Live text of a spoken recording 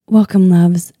Welcome,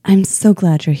 loves. I'm so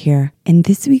glad you're here. In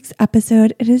this week's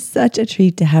episode, it is such a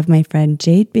treat to have my friend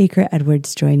Jade Baker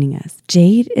Edwards joining us.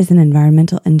 Jade is an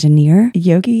environmental engineer,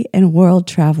 yogi, and world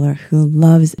traveler who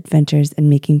loves adventures and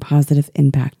making positive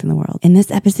impact in the world. In this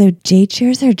episode, Jade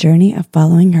shares her journey of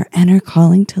following her inner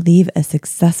calling to leave a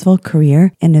successful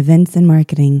career in events and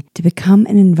marketing to become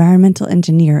an environmental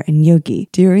engineer and yogi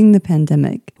during the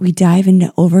pandemic. We dive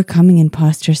into overcoming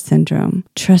imposter syndrome,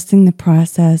 trusting the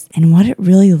process, and what it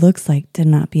really looks like to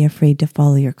not be afraid to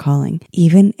follow your calling,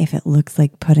 even if it looks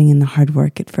like putting in the hard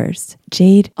work at first.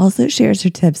 Jade also shares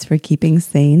her tips for keeping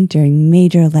sane during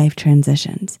major life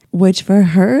transitions, which for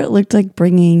her looked like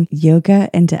bringing yoga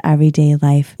into everyday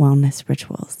life wellness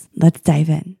rituals. Let's dive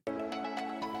in.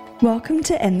 Welcome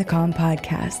to In the Calm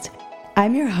podcast.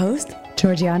 I'm your host,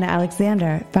 Georgiana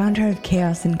Alexander, founder of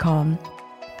Chaos and Calm.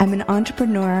 I'm an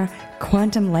entrepreneur,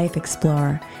 quantum life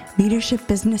explorer, leadership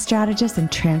business strategist,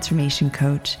 and transformation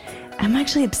coach. I'm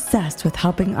actually obsessed with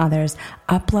helping others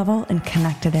up-level and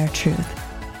connect to their truth.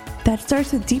 That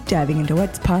starts with deep diving into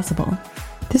what's possible.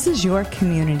 This is your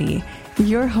community,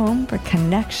 your home for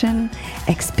connection,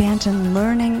 expansion,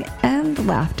 learning, and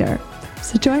laughter.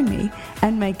 So join me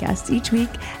and my guests each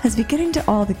week as we get into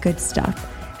all the good stuff: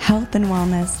 health and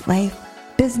wellness, life,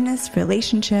 business,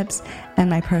 relationships, and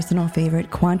my personal favorite,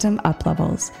 quantum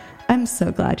up-levels. I'm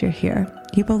so glad you're here.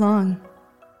 You belong.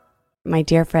 My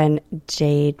dear friend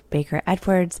Jade Baker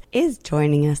Edwards is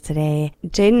joining us today.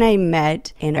 Jade and I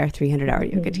met in our 300-hour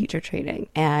yoga teacher training,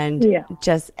 and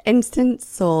just instant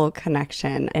soul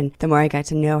connection. And the more I got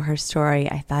to know her story,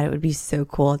 I thought it would be so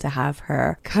cool to have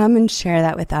her come and share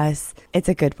that with us. It's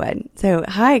a good one. So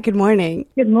hi, good morning.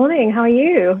 Good morning. How are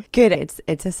you? Good.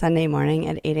 It's a Sunday morning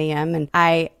at 8 a.m. and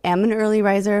I am an early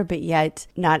riser, but yet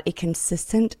not a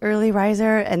consistent early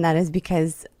riser. And that is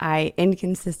because I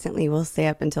inconsistently will stay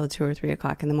up until 2 or 3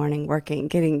 o'clock in the morning working,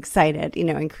 getting excited,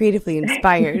 and creatively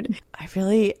inspired. I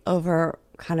really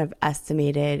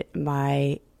estimated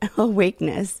my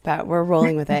awakeness, but we're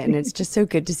rolling with it. And it's just so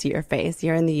good to see your face.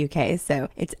 You're in the UK, so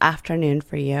it's afternoon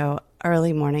for you.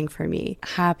 Early morning for me.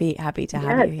 Happy to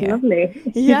have you here. Lovely.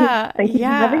 Yeah. Thank you for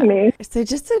having me. So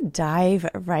just to dive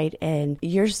right in,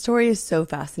 your story is so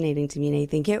fascinating to me, and I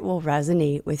think it will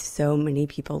resonate with so many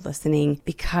people listening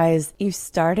because you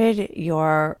started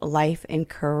your life and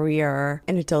career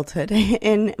in adulthood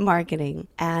in marketing.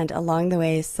 And along the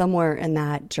way, somewhere in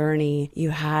that journey, you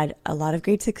had a lot of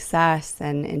great success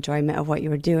and enjoyment of what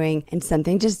you were doing, and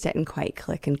something just didn't quite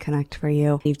click and connect for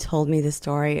you. You've told me the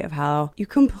story of how you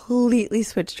completely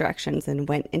switched directions and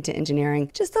went into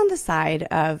engineering just on the side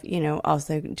of,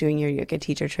 also doing your yoga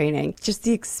teacher training. Just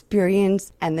the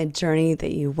experience and the journey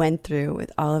that you went through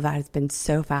with all of that has been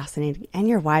so fascinating, and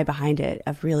your why behind it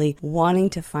of really wanting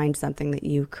to find something that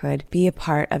you could be a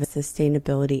part of a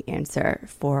sustainability answer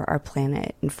for our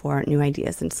planet and for new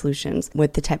ideas and solutions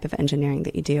with the type of engineering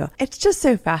that you do. It's just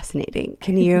so fascinating.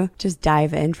 Can you just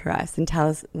dive in for us and tell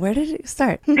us, where did it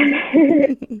start?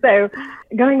 So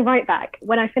going right back,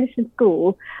 when I finished in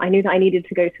school, I knew that I needed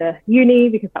to go to uni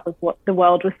because that was what the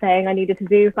world was saying I needed to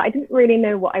do, but I didn't really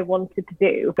know what I wanted to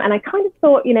do. And I kind of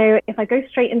thought, if I go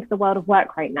straight into the world of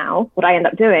work right now, what I end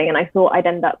up doing, and I thought I'd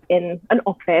end up in an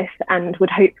office and would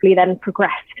hopefully then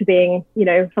progress to being,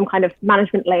 some kind of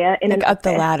management layer in an up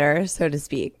the ladder, so to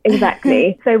speak.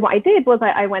 Exactly. So what I did was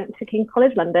I went to King's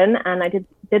College London and I did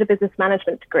a business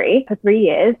management degree for 3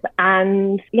 years,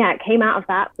 and came out of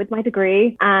that with my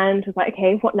degree and was like,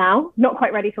 okay, what now? Not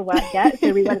quite ready for work yet.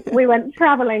 So we went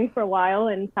traveling for a while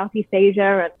in Southeast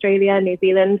Asia, Australia, New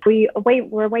Zealand. We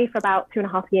were away for about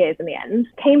 2.5 years in the end.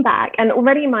 Came back, and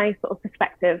already my sort of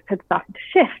perspective had started to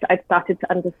shift. I'd started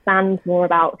to understand more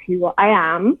about who I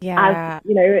am, as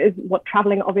is what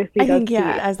traveling obviously does. I think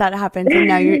as that happens, and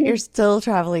now you're still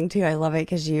traveling too. I love it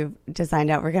because you've designed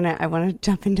out. I want to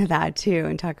jump into that too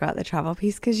and talk about the travel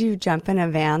piece, because you jump in a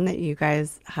van that you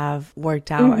guys have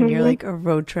worked out, and you're like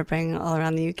road tripping all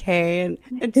around the UK and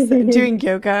it's doing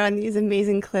yoga on these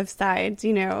amazing cliff sides,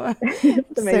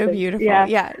 so beautiful.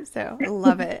 Yeah. So I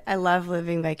love it. I love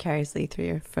living vicariously through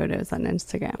your photos on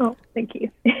Instagram. Oh, thank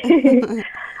you.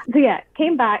 So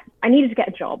came back. I needed to get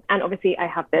a job, and obviously I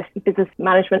have this business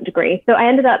management degree. So I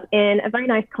ended up in a very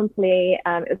nice company.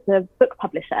 It was a book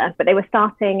publisher, but they were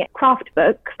starting craft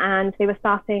books, and they were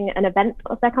starting an event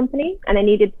of their company, and they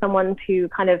needed someone to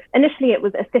initially it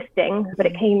was assisting, but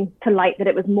it came to light that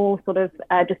it was more sort of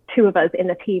just two of us in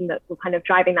the team that were kind of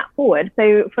driving that forward.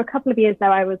 So for a couple of years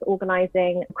there, I was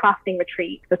organizing crafting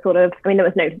retreats for there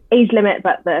was no age limit,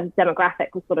 but the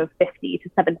demographic was sort of 50 to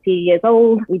 70 years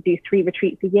old. We do 3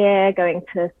 retreats a year, going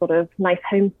to sort of nice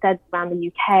homesteads around the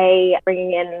UK,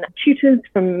 bringing in tutors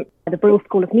from the Brill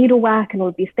School of Needlework and all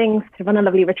of these things to run a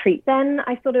lovely retreat. Then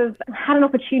I sort of had an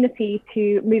opportunity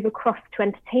to move across to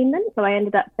entertainment. So I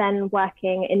ended up then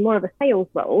working in more of a sales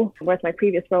role, whereas my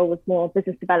previous role was more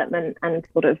business development and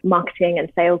sort of marketing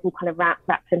and sales all kind of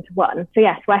wrapped into one. So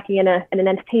yes, working in an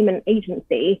entertainment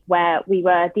agency where we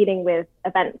were dealing with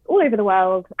events all over the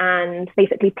world and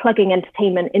basically plugging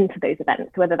entertainment into those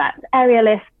events, whether that's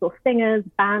aerialists or singers,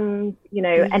 bands,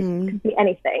 and complete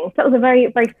anything. So it was a very,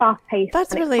 very fast-paced.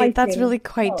 That's really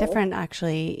quite different,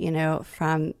 actually,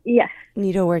 from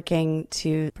needleworking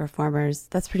to performers.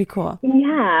 That's pretty cool.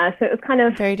 Yeah, so it was kind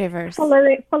of very diverse,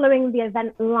 following the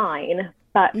event line.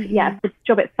 But yes, the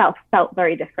job itself felt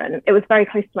very different. It was very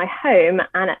close to my home.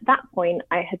 And at that point,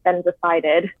 I had then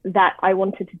decided that I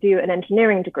wanted to do an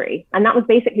engineering degree. And that was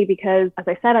basically because, as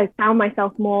I said, I found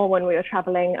myself more when we were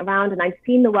traveling around and I'd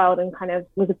seen the world and kind of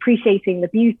was appreciating the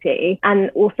beauty. And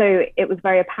also it was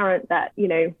very apparent that,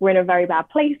 we're in a very bad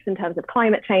place in terms of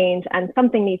climate change and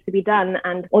something needs to be done.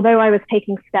 And although I was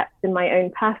taking steps in my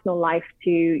own personal life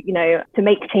to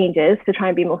make changes to try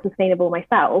and be more sustainable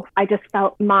myself, I just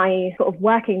felt my sort of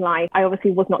working life, I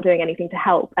obviously was not doing anything to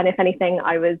help. And if anything,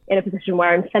 I was in a position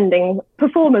where I'm sending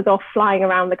performers off flying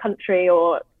around the country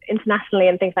or internationally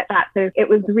and things like that. So it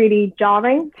was really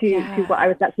jarring to what I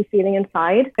was actually feeling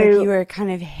inside. So you were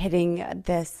kind of hitting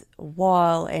this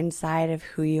wall inside of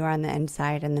who you are on the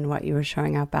inside and then what you were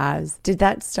showing up as. Did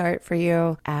that start for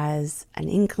you as an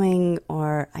inkling,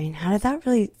 or how did that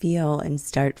really feel and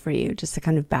start for you? Just to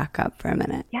kind of back up for a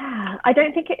minute. Yeah, I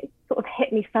don't think it sort of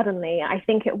hit me suddenly. I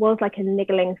think it was like a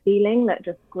niggling feeling that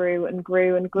just grew and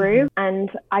grew and grew. And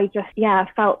I just,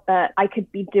 felt that I could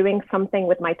be doing something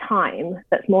with my time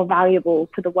that's more valuable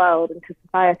to the world and to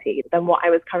society than what I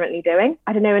was currently doing.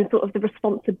 I don't know, and sort of the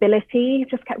responsibility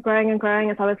just kept growing and growing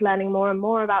as I was learning more and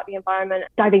more about the environment,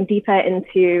 diving deeper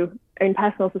into own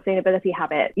personal sustainability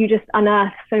habits. You just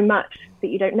unearth so much that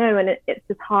you don't know, and it's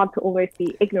just hard to almost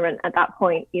be ignorant at that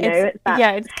point.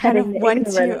 It's kind of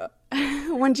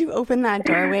once you open that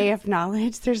doorway of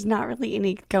knowledge, there's not really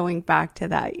any going back to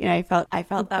that. I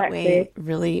felt that way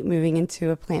really moving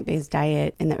into a plant-based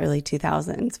diet in the early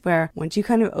 2000s, where once you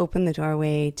kind of open the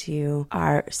doorway to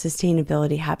our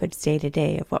sustainability habits day to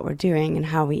day of what we're doing and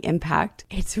how we impact,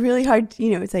 it's really hard.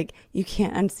 It's like you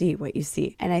can't unsee what you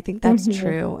see. And I think that's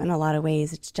true in a lot of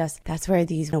ways. It's just that's where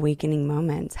these awakening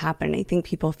moments happen. I think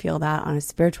people feel that on a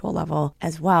spiritual level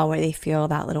as well, where they feel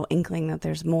that little inkling that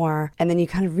there's more. And then you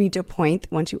kind of reach a point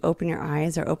once you open your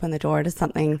eyes or open the door to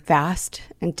something vast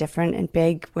and different and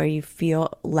big where you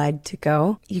feel led to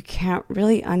go. You can't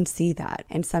really unsee that.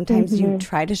 And sometimes you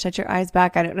try to shut your eyes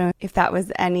back. I don't know if that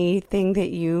was anything that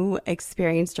you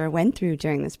experienced or went through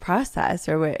during this process,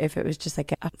 or if it was just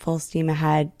like a full steam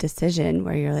ahead decision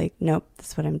where you're like, nope,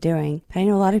 that's what I'm doing. But I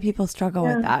know a lot of people struggle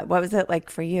with that. What was it like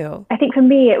for you? I think for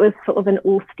me, it was sort of an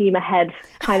all steam ahead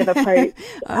kind of approach.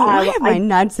 Why am I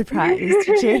not surprised,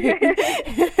 Jade?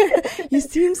 You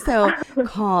seem so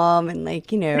calm and like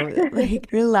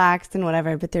relaxed and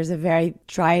whatever, but there's a very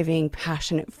driving,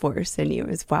 passionate force in you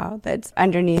as well that's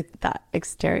underneath that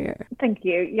exterior. Thank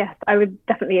you. Yes, I would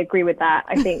definitely agree with that.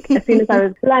 I think as soon as I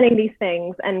was learning these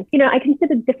things and, I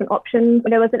considered different options,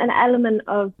 there was an element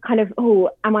of kind of,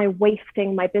 am I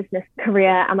wasting my business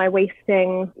career? Am I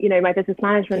wasting, my business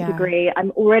management degree?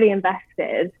 I'm already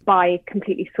invested by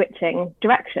completely switching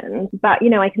directions. But,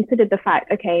 I considered the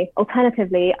fact, okay,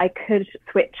 alternatively, I could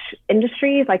switch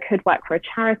industries. I could work for a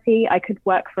charity. I could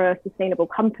work for a sustainable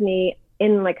company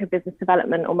in like a business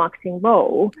development or marketing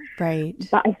role. Right.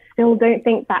 But I still don't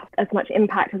think that's as much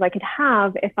impact as I could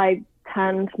have if I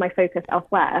turned my focus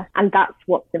elsewhere. And that's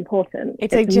what's important.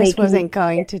 It's like just wasn't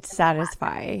going to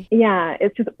satisfy. Yeah,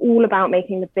 it's just all about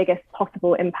making the biggest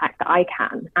possible impact that I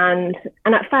can. And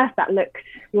at first that looked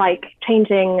like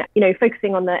changing,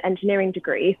 focusing on the engineering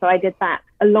degree. So I did that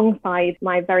alongside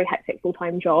my very hectic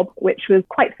full-time job, which was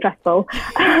quite stressful,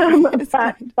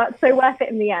 but so worth it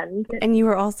in the end. And you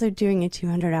were also doing a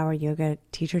 200-hour yoga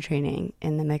teacher training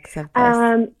in the mix of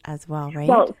this as well, right?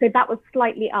 Well, so that was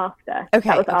slightly after.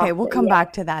 Okay, we'll come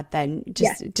back to that then,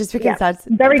 just because that's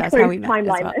very that's close how we met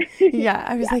timeline. as well.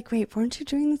 I was like, wait, weren't you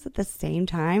doing this at the same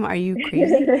time? Are you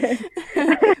crazy?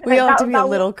 We all have to be a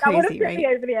little crazy, that right? Me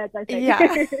over the edge, I think.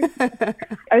 Yeah.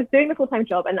 I was doing a full-time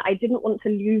job and I didn't want to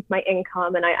lose my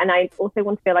income, and I also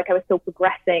want to feel like I was still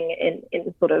progressing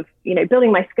in sort of,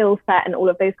 building my skill set and all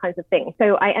of those kinds of things.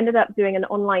 So I ended up doing an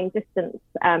online distance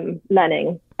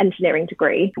learning engineering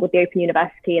degree with the Open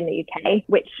University in the UK,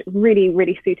 which really,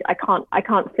 really suited. I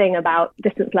can't sing about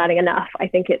distance learning enough. I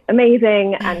think it's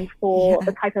amazing. And for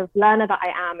the type of learner that I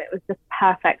am, it was just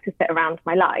perfect to fit around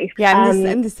my life. Yeah,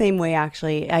 I'm the same way,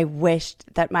 actually. I wished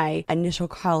that my initial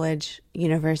college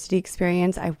university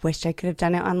experience, I wished I could have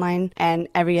done it online, and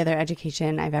every other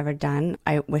education I've ever done,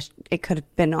 I wish it could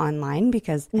have been online,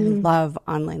 because I love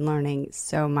online learning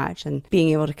so much, and being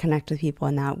able to connect with people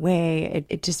in that way,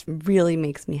 it just really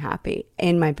makes me happy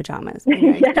in my pajamas.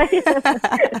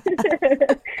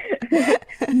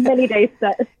 Many days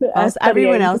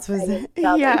everyone else was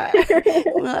well,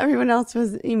 everyone else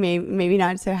was maybe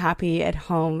not so happy at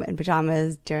home in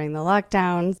pajamas during the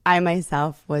lockdowns. I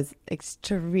myself was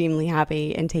extremely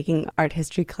happy in taking art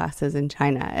history classes in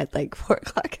China at like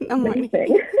 4:00 in the morning.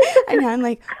 I know, I'm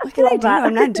like, what can I do?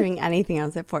 I'm not doing anything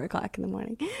else at 4:00 in the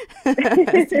morning.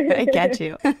 So I get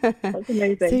you. That's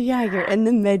amazing. So yeah, you're in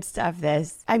the midst of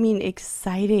this, I mean,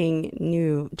 exciting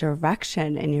new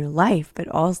direction in your life, but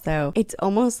also it's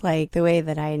almost like the way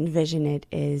that I envision it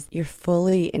is you're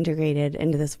fully integrated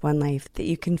into this one life that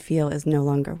you can feel is no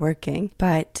longer working,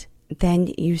 but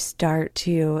then you start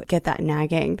to get that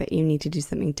nagging that you need to do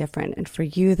something different. And for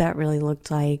you, that really looked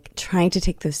like trying to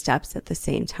take those steps at the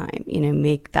same time,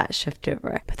 make that shift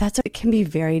over. But it can be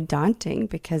very daunting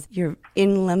because you're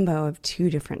in limbo of two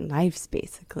different lives,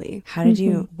 basically. How did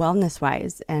you,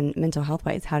 wellness-wise and mental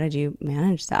health-wise, how did you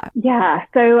manage that? Yeah.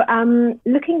 So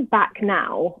looking back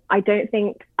now, I don't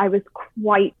think I was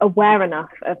quite aware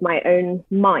enough of my own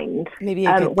mind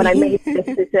when I made the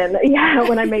decision.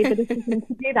 When I made the decision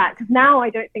to do that. Because now I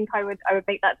don't think I would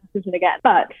make that decision again.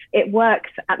 But it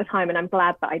worked at the time, and I'm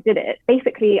glad that I did it.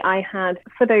 Basically, I had,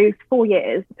 for those 4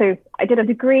 years, so I did a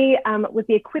degree with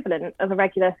the equivalent of a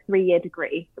regular 3-year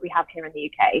degree that we have here in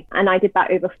the UK. And I did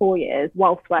that over 4 years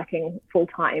whilst working full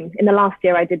time. In the last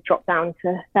year, I did drop down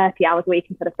to 30 hours a week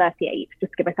instead of 38,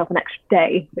 just to give myself an extra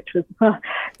day, which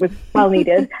was well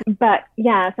needed. But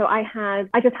yeah, so I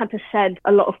just had to shed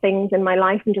a lot of things in my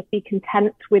life and just be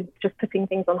content with just putting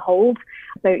things on hold.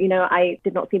 So, I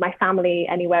did not see my family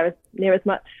anywhere near as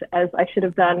much as I should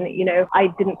have done. I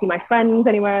didn't see my friends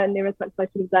anywhere near as much as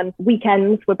I should have done.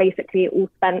 Weekends were basically all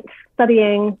spent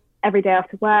studying every day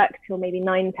after work till maybe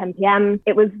 9-10 p.m.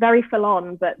 It was very full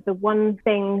on, but the one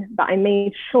thing that I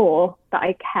made sure that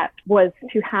I kept was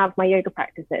to have my yoga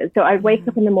practices. So I'd wake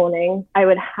up in the morning, I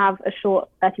would have a short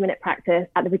 30-minute practice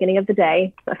at the beginning of the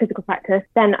day, a physical practice.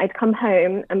 Then I'd come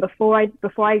home, and before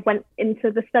I went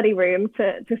into the study room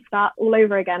to start all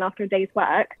over again after a day's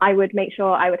work, I would make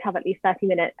sure I would have at least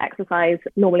 30-minute exercise,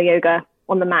 normal yoga,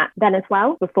 on the mat then as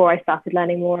well, before I started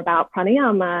learning more about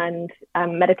pranayama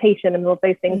and meditation and all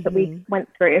those things that we went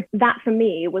through. That for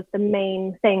me was the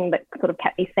main thing that sort of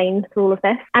kept me sane through all of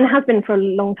this, and has been for a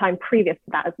long time previous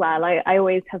to that as well. I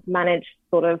always have managed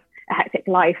sort of a hectic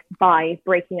life by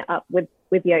breaking it up with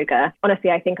yoga. Honestly,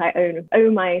 I think I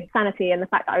owe my sanity and the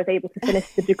fact that I was able to finish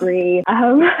the degree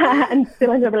and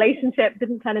still in a relationship,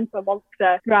 didn't turn into a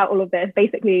monster throughout all of this.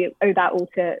 Basically, owe that all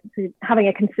to having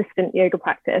a consistent yoga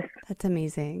practice. That's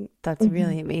amazing. That's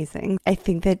really amazing. I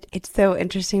think that it's so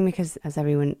interesting because, as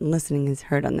everyone listening has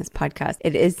heard on this podcast,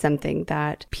 it is something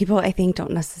that people, I think,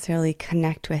 don't necessarily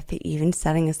connect with. Even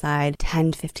setting aside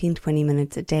 10, 15, 20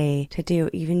 minutes a day to do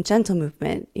even gentle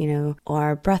movement,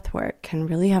 or breath work can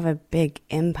really have a big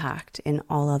impact in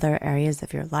all other areas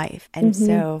of your life. And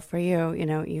so for you,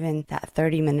 even that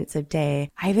 30 minutes a day,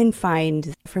 I even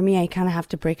find for me, I kind of have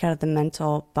to break out of the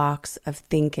mental box of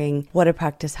thinking what a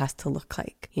practice has to look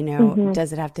like.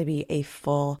 Does it have to be a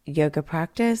full yoga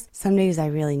practice? Some days I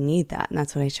really need that, and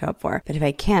that's what I show up for. But if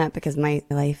I can't, because my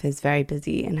life is very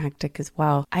busy and hectic as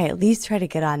well, I at least try to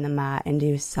get on the mat and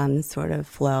do some sort of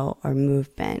flow or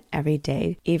movement every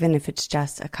day, even if it's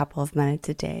just a couple of minutes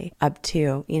a day, up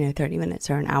to 30 minutes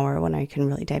or an hour when I can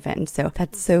really dive in. So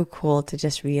that's so cool to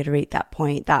just reiterate that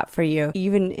point, that for you,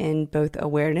 even in both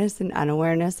awareness and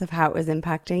unawareness of how it was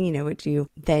impacting, which you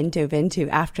then dove into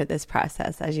after this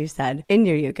process, as you said, in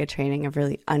your yoga training, of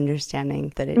really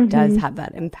understanding that it does have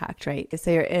that impact, right?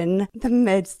 So you're in the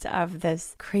midst of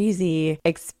this crazy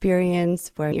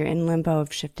experience where you're in limbo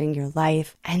of shifting your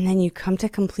life, and then you come to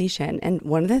completion. And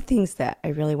one of the things that I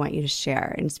really want you to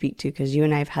share and speak to, because you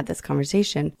and I have had this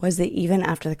conversation, was that even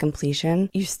after the completion,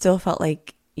 you still felt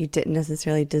like you didn't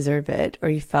necessarily deserve it, or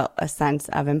you felt a sense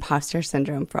of imposter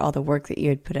syndrome for all the work that you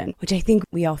had put in, which I think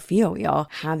we all feel. We all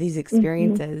have these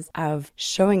experiences of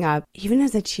showing up even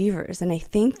as achievers. And I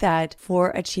think that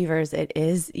for achievers, it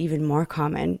is even more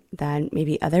common than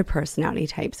maybe other personality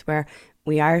types, where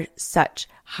we are such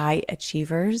high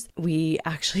achievers, we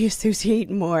actually associate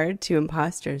more to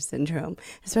imposter syndrome,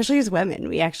 especially as women.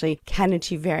 We actually can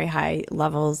achieve very high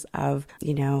levels of,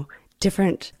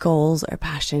 different goals or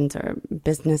passions or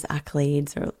business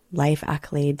accolades or life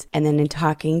accolades. And then in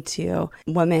talking to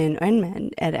women and men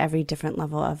at every different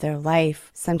level of their life,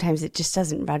 sometimes it just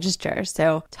doesn't register.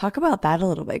 So talk about that a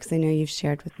little bit, because I know you've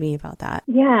shared with me about that.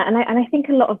 Yeah, and I think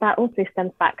a lot of that also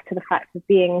stems back to the fact of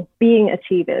being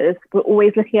achievers. We're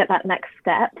always looking at that next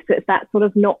step. So it's that sort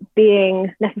of not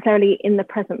being necessarily in the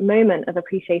present moment of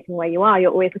appreciating where you are.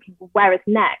 You're always looking, where is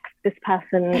next? This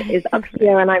person is up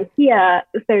here and I'm here,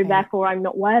 so therefore I'm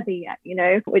not worthy yet,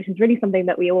 which is really something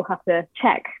that we all have to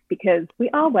check, because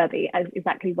we are worthy as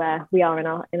exactly where we are in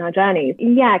our journeys.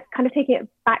 Yeah, kind of taking it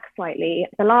back slightly,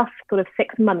 the last sort of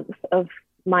 6 months of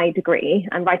my degree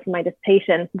and writing my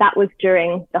dissertation, that was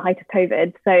during the height of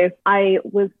COVID. So I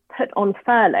was put on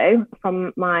furlough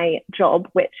from my job,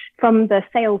 which from the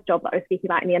sales job that I was speaking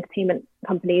about in the entertainment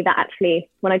company, that actually,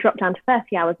 when I dropped down to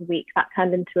 30 hours a week, that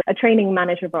turned into a training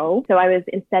manager role. So I was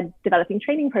instead developing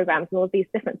training programs and all of these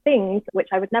different things, which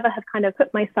I would never have kind of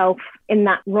put myself in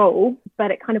that role,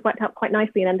 but it kind of worked out quite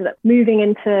nicely and ended up moving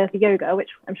into the yoga, which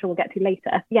I'm sure we'll get to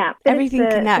later. Yeah. Everything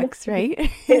connects, right?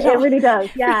 It really does.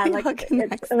 Yeah.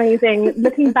 It's amazing.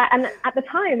 Looking back, and at the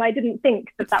time I didn't think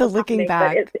that was happening,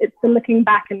 but it's the looking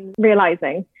back and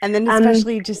realizing. And then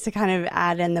especially just to kind of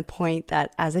add in the point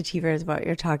that as achievers, what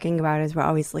you're talking about is we're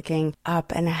always looking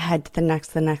up and ahead to the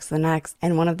next.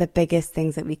 And one of the biggest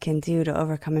things that we can do to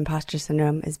overcome imposter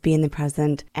syndrome is be in the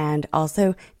present, and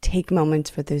also take moments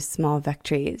for those small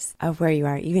victories of where you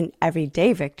are, even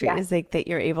everyday victories, like that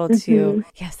you're able to,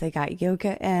 yes, I got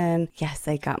yoga in. Yes,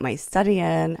 I got my study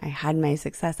in. I had my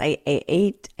success. I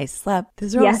ate, I slept.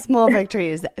 Those are all small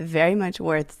victories, very much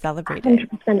worth celebrating.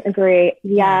 100% agree.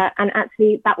 Yeah. And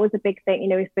actually that was a big thing.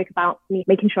 We spoke about me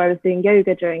making sure I was doing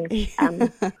yoga during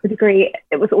the degree.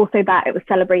 It was also that it was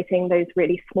celebrating those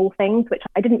really small things, which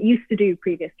I didn't used to do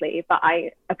previously, but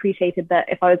I appreciated that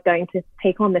if I was going to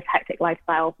take on this hectic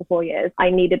lifestyle for 4 years, I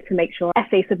needed to make sure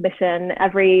essay submission,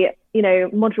 every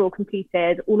module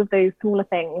completed, all of those smaller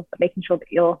things, making sure that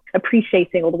you're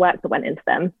appreciating all the work that went into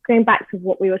them. Going back to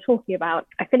what we were talking about,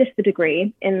 I finished the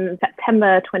degree in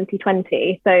September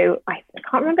 2020. So I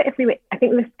can't remember I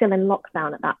think we were still in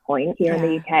lockdown at that point here in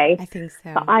the UK. I think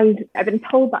so. But I've been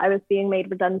told that I was being made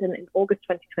redundant in August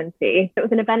 2020. It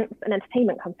was an events and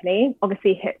entertainment company,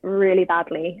 obviously hit really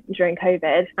badly during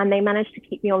COVID, and they managed to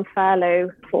keep me on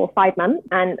furlough for 5 months.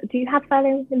 And do you have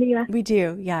furlough in the US? We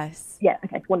do, yes. Yeah,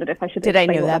 okay. Wondered if I should. Did I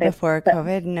know that before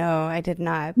COVID? No, I did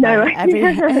not. No.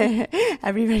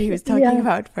 Everybody was talking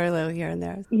about furlough here and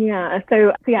there. Yeah.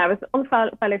 So I was on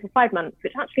furlough for 5 months,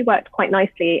 which actually worked quite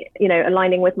nicely,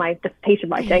 aligning with my dissertation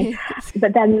writing.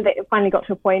 But then it finally got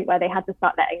to a point where they had to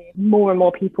start letting more and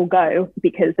more people go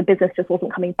because the business just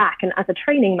wasn't coming back. And as a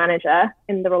training manager,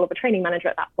 in the role of a training manager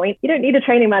at that point, you don't need a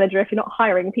training manager if you're not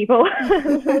hiring people,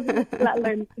 let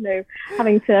alone,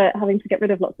 having to get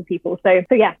rid of lots of people. So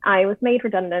yeah, I was made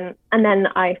redundant, and then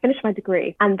I finished my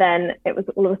degree, and then it was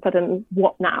all of a sudden,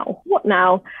 what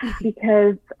now?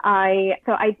 Because I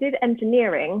did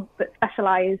engineering, but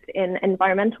specialized in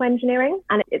environmental engineering,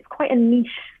 and it's quite a niche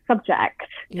subject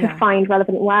to find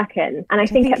relevant work in. And I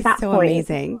think at that so point,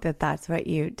 amazing that that's what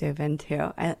you dove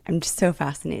into. I'm just so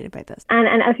fascinated by this.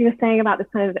 And as you were saying about this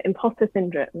kind of imposter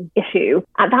syndrome issue,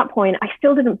 at that point, I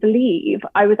still didn't believe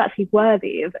I was actually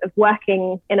worthy of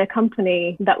working in a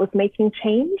company that was making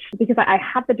change, because I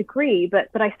had the degree, but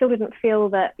I still didn't feel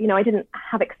that, I didn't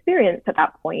have experience at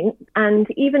that point. And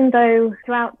even though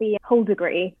throughout the whole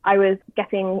degree, I was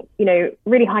getting,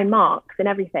 really high marks and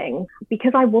everything,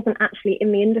 because I wasn't actually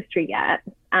in the industry yet,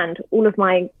 and all of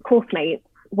my course mates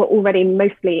were already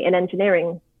mostly in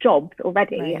engineering jobs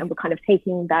already, and were kind of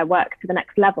taking their work to the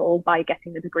next level by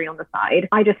getting the degree on the side.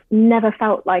 I just never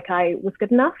felt like I was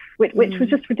good enough, which was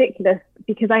just ridiculous,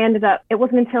 because it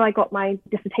wasn't until I got my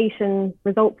dissertation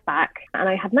results back and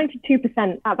I had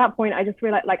 92%. At that point, I just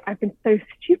realized, I've been so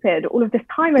stupid all of this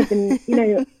time. I've been,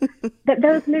 that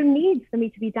there was no need for me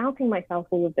to be doubting myself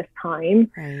all of this time.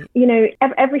 Right.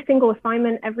 Every single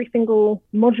assignment, every single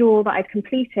module that I'd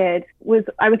completed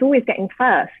I was always getting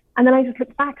first. And then I just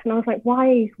looked back and I was like,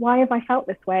 why have I felt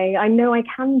this way? I know I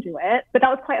can do it. But that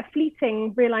was quite a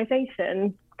fleeting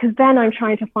realization, because then I'm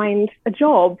trying to find a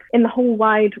job in the whole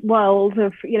wide world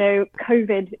of,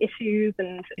 COVID issues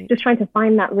and just trying to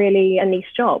find that really a niche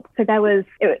job. So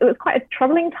it was quite a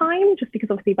troubling time, just because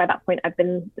obviously by that point I've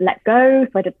been let go,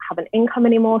 so I didn't have an income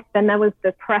anymore. So then there was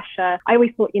the pressure. I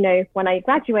always thought, when I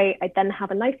graduate, I'd then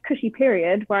have a nice cushy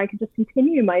period where I could just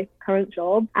continue my current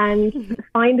job and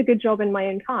find a good job in my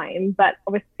own time. But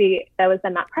obviously there was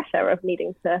then that pressure of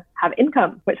needing to have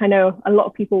income, which I know a lot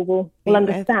of people will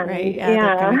understand. Right?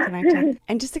 Yeah.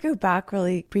 And just to go back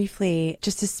really briefly,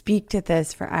 just to speak to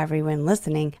this for everyone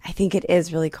listening, I think it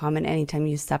is really common anytime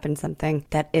you step in something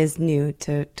that is new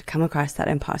to come across that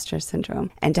imposter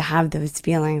syndrome and to have those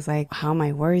feelings like, how am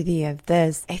I worthy of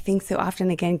this? I think so often,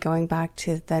 again, going back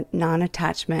to the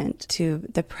non-attachment, to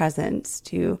the presence,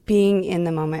 to being in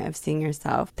the moment of seeing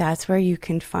yourself, that's where you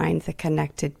can find the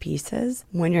connected pieces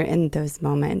when you're in those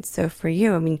moments. So for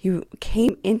you, I mean, you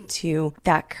came into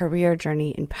that career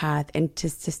journey and path into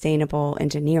sustainable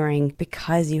engineering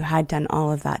because you had done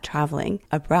all of that traveling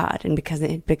abroad and because it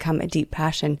had become a deep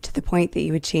passion to the point that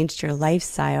you had changed your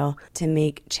lifestyle to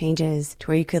make changes to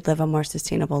where you could live a more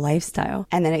sustainable lifestyle.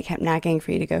 And then it kept nagging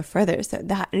for you to go further. So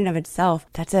that in and of itself,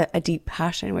 that's a deep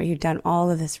passion where you've done all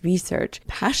of this research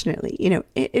passionately.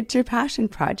 It's your passion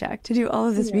project to do all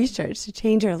of this research, to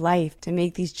change your life, to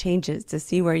make these changes, to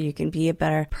see where you can be a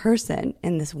better person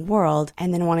in this world,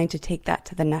 and then wanting to take that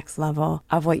to the next level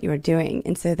of what you are doing.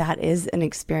 And so that is an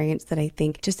experience that I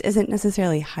think just isn't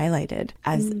necessarily highlighted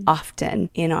as often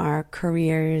in our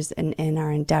careers and in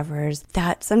our endeavors.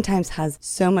 That sometimes has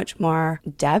so much more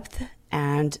depth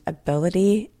and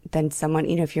ability than someone,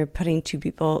 if you're putting two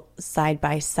people side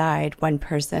by side, one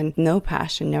person, no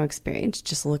passion, no experience,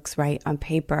 just looks right on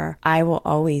paper. I will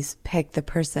always pick the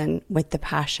person with the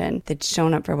passion that's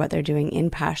shown up for what they're doing in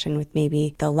passion, with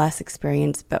maybe the less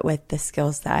experience, but with the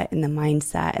skill set and the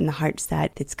mindset and the heart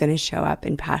set that's going to show up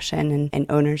in passion and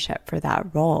ownership for that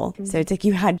role. So it's like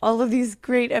you had all of these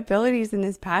great abilities and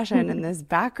this passion and this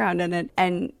background in it.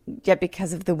 And yet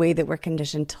because of the way that we're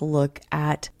conditioned to look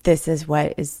at this is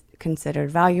what is considered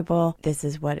valuable, this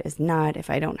is what is not. If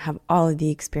I don't have all of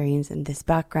the experience in this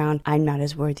background, I'm not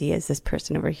as worthy as this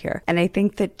person over here. And I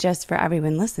think that just for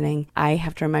everyone listening, I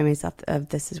have to remind myself of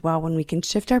this as well. When we can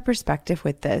shift our perspective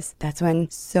with this, that's when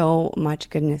so much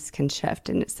goodness can shift.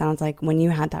 And it sounds like when you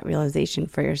had that realization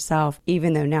for yourself,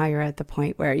 even though now you're at the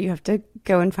point where you have to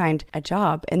go and find a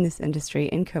job in this industry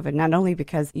in COVID, not only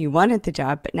because you wanted the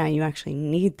job, but now you actually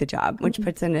need the job, which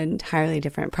puts an entirely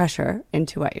different pressure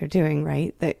into what you're doing,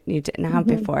 right? That you didn't have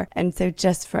before. And so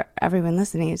just for everyone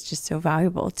listening, it's just so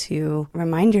valuable to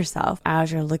remind yourself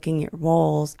as you're looking at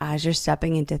roles, as you're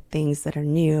stepping into things that are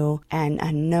new and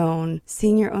unknown,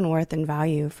 seeing your own worth and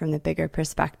value from the bigger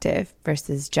perspective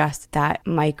versus just that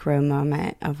micro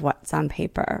moment of what's on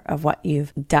paper, of what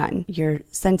you've done. Your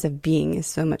sense of being is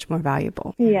so much more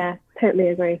valuable. Yeah. Totally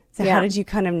agree. So how did you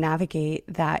kind of navigate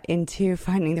that into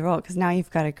finding the role? Because now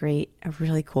you've got a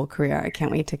really cool career. I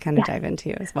can't wait to kind of dive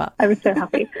into as well. I was so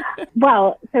happy.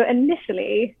 Well, so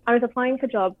initially I was applying for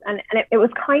jobs and it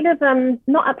was kind of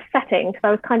not upsetting because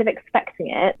I was kind of expecting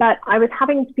it, but I was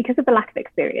having, because of the lack of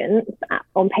experience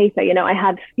on paper, I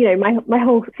had, my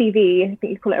whole CV, I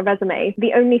think you call it a resume.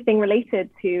 The only thing related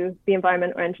to the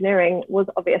environment or engineering was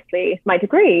obviously my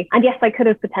degree. And yes, I could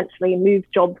have potentially moved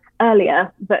jobs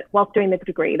earlier, but whilst doing the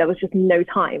degree, there was just no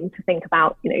time to think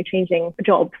about, changing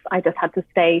jobs. I just had to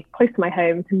stay close to my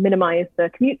home to minimize the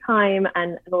commute time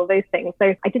and all of those things.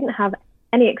 So I didn't have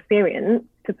any experience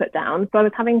to put down. So I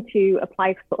was having to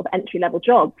apply for sort of entry-level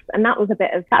jobs. And that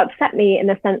that upset me in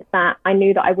the sense that I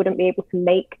knew that I wouldn't be able to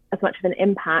make as much of an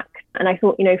impact. And I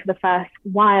thought, for the first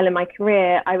while in my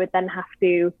career, I would then have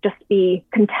to just be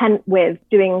content with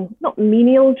doing not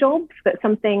menial jobs, but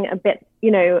something a bit,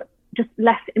 just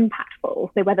less impactful.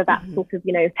 So whether that's sort of,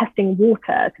 testing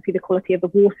water to see the quality of the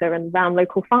water and around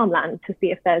local farmland to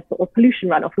see if there's sort of pollution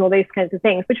runoff and all those kinds of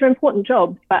things, which are important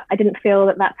jobs. But I didn't feel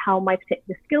that that's how my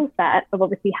particular skill set of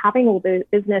obviously having all the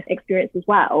business experience as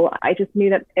well. I just knew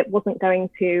that it wasn't going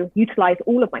to utilize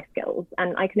all of my skills,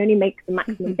 and I can only make the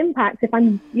maximum impact if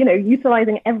I'm,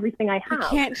 utilizing everything I have. You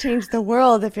can't change the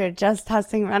world if you're just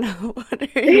testing runoff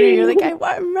water. You're like,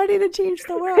 I'm ready to change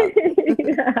the world.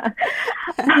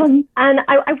 And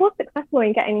I was successful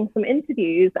in getting some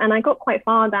interviews, and I got quite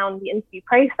far down the interview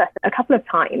process a couple of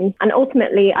times. And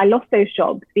ultimately, I lost those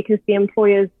jobs because the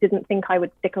employers didn't think I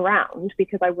would stick around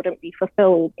because I wouldn't be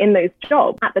fulfilled in those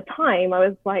jobs. At the time, I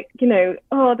was like,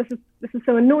 this is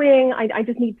so annoying. I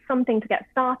just need something to get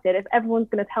started. If everyone's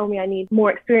going to tell me I need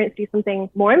more experience to do something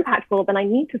more impactful, then I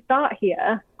need to start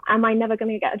here am I never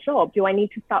going to get a job? Do I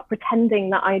need to start pretending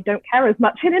that I don't care as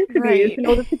much in interviews in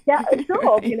order to get a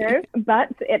job, you know? But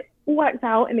it worked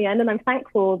out in the end, and I'm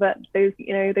thankful that those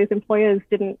employers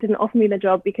didn't offer me the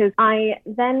job, because I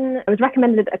was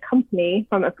recommended a company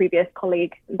from a previous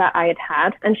colleague that I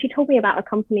had, and she told me about a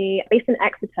company based in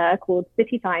Exeter called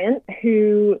City Science,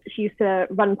 who she used to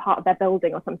run part of their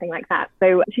building or something like that.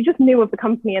 So she just knew of the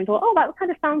company and thought, oh, that kind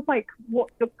of sounds like what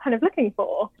you're kind of looking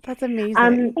for. That's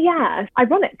amazing. Yeah,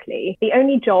 ironically, the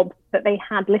only job that they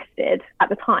had listed at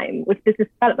the time was business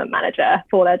development manager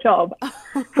for their job,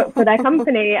 for their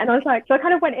company. And I was like, so I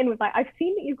kind of went in with like, I've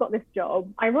seen that you've got this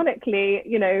job. Ironically,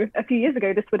 you know, a few years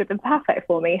ago, this would have been perfect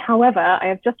for me. However, I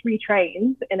have just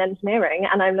retrained in engineering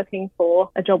and I'm looking for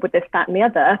a job with this, that, and the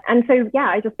other. And so, yeah,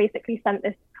 I just basically sent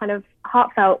this kind of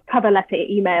heartfelt cover letter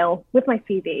email with my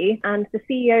CV, and the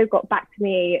CEO got back to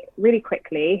me really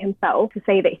quickly himself to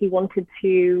say that he wanted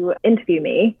to interview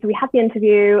me. So we had the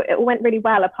interview. It all went really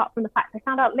well, apart from the fact I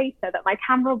found out later that my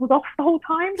camera was off the whole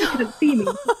time. He couldn't see me.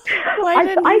 Why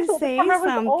didn't you say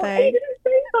something? I didn't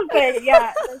say something.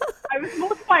 Yeah, I was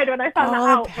mortified when I found that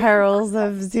out. All the perils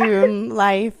of Zoom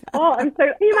life. Can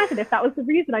you imagine if that was the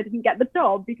reason I didn't get the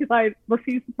job, because I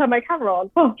refused to turn my camera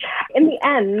on? Oh. In the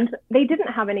end, they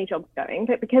didn't have any jobs going,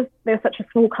 but because they're such a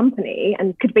small company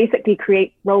and could basically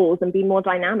create roles and be more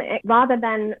dynamic, rather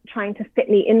than trying to fit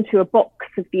me into a box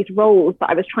of these roles that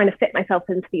I was trying to fit myself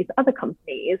into these other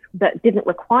companies that didn't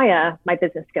require my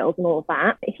business skills and all of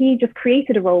that, he just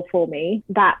created a role for me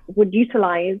that would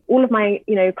utilize all of my,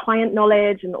 you know, client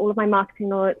knowledge and all of my marketing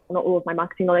knowledge, not all of my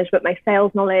marketing knowledge, but my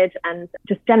sales knowledge and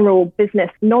just general business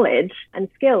knowledge and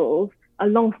skills,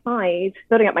 alongside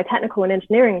building up my technical and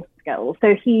engineering skills.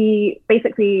 So he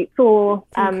basically saw...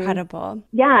 incredible.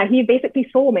 Yeah, he basically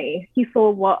saw me. He saw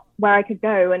where I could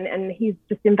go, and he's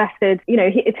just invested, you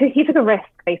know, he took a risk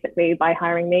basically by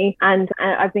hiring me. And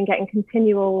I've been getting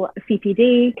continual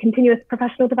CPD, continuous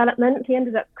professional development. He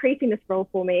ended up creating this role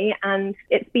for me. And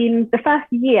it's been the first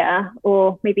year,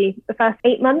 or maybe the first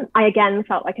 8 months, I again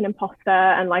felt like an imposter,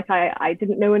 and like I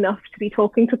didn't know enough to be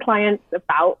talking to clients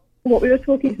about what we were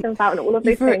talking to them about and all of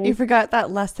those things. You forgot that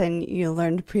lesson you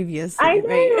learned previously. I know,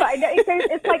 right? I know.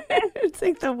 It's like this. It's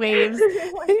like the waves,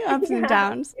 ups and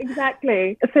downs.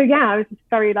 Exactly. So yeah, I was just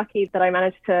very lucky that I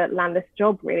managed to land this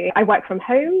job, really. I work from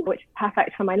home, which is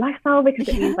perfect for my lifestyle, because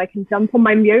it means I can jump on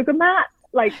my yoga mat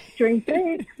like during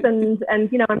breaks, and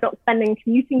you know, I'm not spending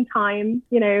commuting time,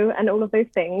 you know, and all of those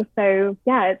things. So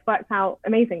yeah, it's worked out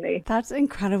amazingly. That's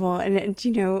incredible. And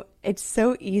you know, it's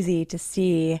so easy to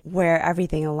see where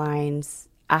everything aligns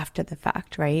after the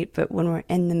fact, right? But when we're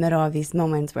in the middle of these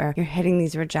moments where you're hitting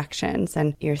these rejections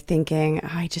and you're thinking, oh,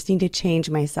 I just need to change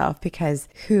myself because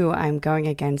who I'm going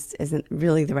against isn't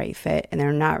really the right fit and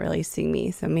they're not really seeing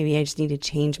me. So maybe I just need to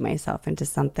change myself into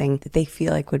something that they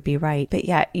feel like would be right. But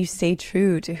yet you stay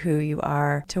true to who you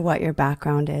are, to what your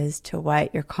background is, to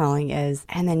what your calling is.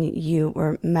 And then you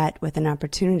were met with an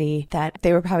opportunity that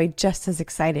they were probably just as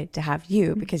excited to have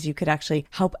you, because you could actually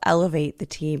help elevate the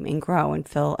team and grow and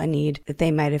fill a need that they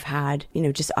might have had, you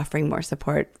know, just offering more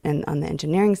support and on the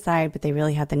engineering side, but they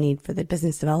really had the need for the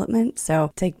business development.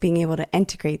 So it's like being able to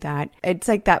integrate that. It's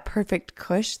like that perfect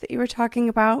cush that you were talking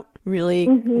about, really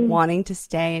wanting to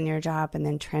stay in your job and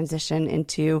then transition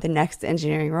into the next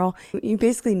engineering role. You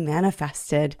basically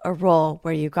manifested a role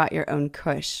where you got your own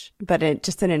cush, but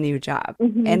just in a new job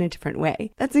in a different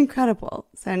way. That's incredible.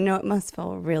 So I know it must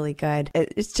feel really good.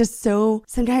 It's just so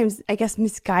sometimes, I guess,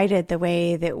 misguided the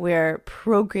way that we're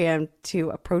programmed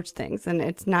to approach things. And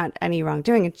it's not any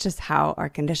wrongdoing. It's just how our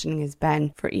conditioning has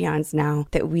been for eons now,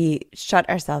 that we shut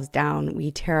ourselves down, we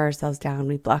tear ourselves down,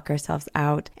 we block ourselves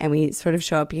out, and we sort of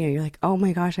show up, you know, you're like, oh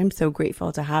my gosh, I'm so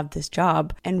grateful to have this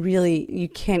job. And really, you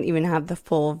can't even have the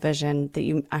full vision that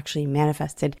you actually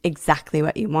manifested exactly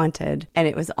what you wanted. And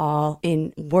it was all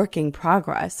in working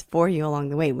progress for you along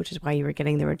the way, which is why you were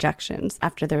getting the rejections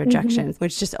after the rejections,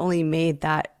 which just only made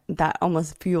that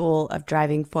almost fuel of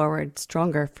driving forward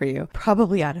stronger for you,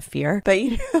 probably out of fear, but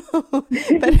you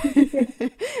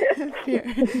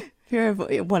know, fear of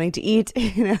wanting to eat,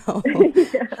 you know,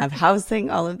 have housing,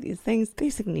 all of these things,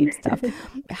 basic need stuff.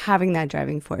 Having that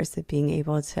driving force of being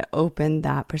able to open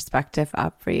that perspective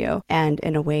up for you. And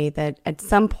in a way that at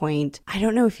some point, I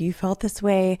don't know if you felt this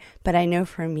way, but I know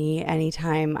for me,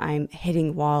 anytime I'm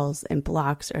hitting walls and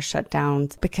blocks or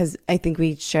shutdowns, because I think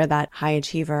we share that high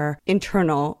achiever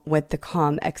internal with the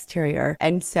calm exterior.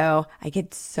 And so I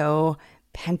get so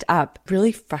pent up,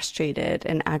 really frustrated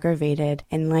and aggravated,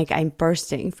 and like I'm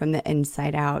bursting from the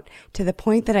inside out, to the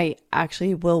point that I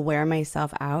actually will wear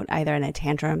myself out, either in a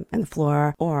tantrum on the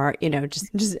floor or,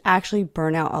 just actually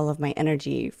burn out all of my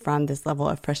energy from this level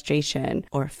of frustration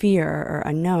or fear or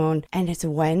unknown. And it's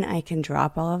when I can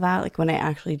drop all of that, like when I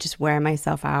actually just wear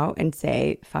myself out and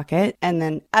say, fuck it. And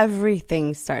then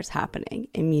everything starts happening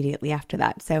immediately after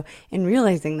that. So in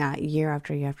realizing that year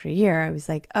after year after year, I was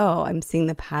like, oh, I'm seeing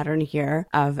the pattern here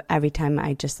of every time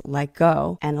I just let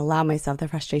go and allow myself the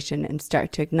frustration and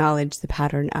start to acknowledge the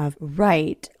pattern of,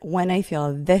 right, when I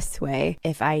feel this way,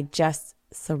 if I just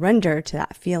surrender to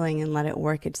that feeling and let it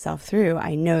work itself through,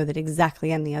 I know that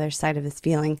exactly on the other side of this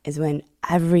feeling is when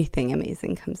everything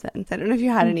amazing comes in. So I don't know if you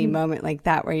had any moment like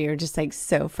that where you're just like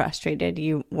so frustrated,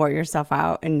 you wore yourself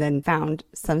out and then found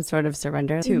some sort of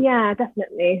surrender to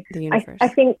definitely the universe. I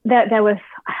think that there was,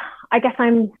 I guess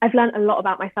I've learned a lot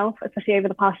about myself, especially over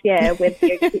the past year with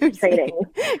yoga training.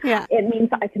 Yeah. It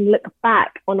means that I can look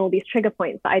back on all these trigger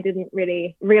points that I didn't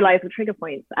really realize were trigger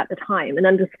points at the time, and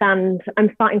understand.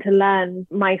 I'm starting to learn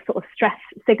my sort of stress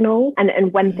signals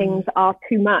and when things are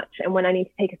too much and when I need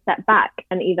to take a step back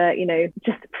and either,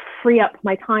 just free up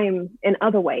my time in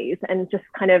other ways and just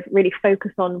kind of really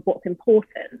focus on what's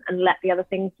important and let the other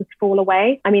things just fall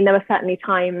away. I mean, there were certainly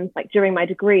times like during my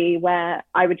degree where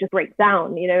I would just break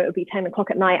down, it would be 10 o'clock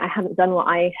at night. I hadn't done what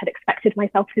I had expected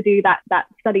myself to do that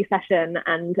study session,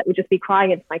 and would just be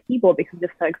crying into my keyboard because I'm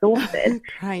just so exhausted.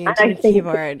 Crying into your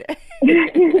keyboard.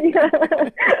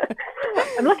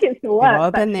 I'm lucky it's still works. We've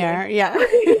all been there. Yeah.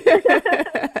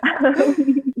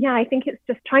 I think it's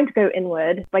just trying to go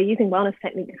inward by using wellness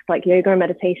techniques like yoga and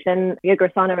meditation, yoga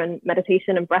asana and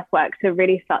meditation and breath work to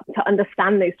really start to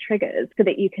understand those triggers so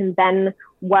that you can then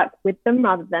work with them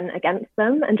rather than against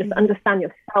them, and just understand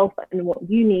yourself and what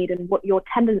you need and what your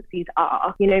tendencies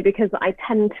are, because I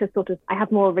tend to I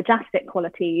have more rejastic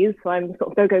qualities. So I'm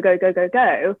sort of go, go, go, go, go,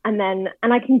 go. And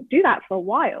I can do that for a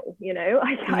while,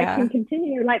 I can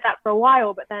continue like that for a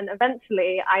while, but then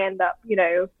eventually I end up, in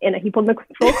a heap on the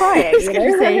floor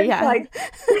crying,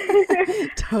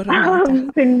 Totally.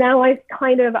 So now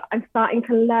I'm starting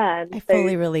to learn. I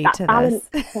fully relate to balance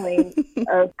this. point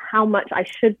of how much I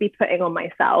should be putting on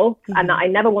myself, and that I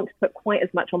never want to put quite as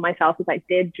much on myself as I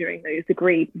did during those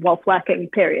degree whilst working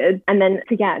periods. And then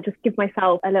just give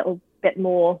myself a little bit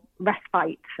more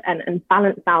respite and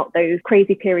balance out those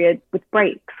crazy periods with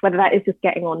breaks, whether that is just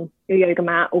getting on your yoga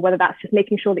mat or whether that's just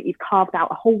making sure that you've carved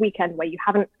out a whole weekend where you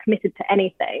haven't committed to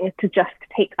anything to just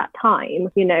take that time.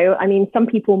 I mean, some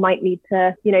people might need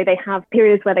to, they have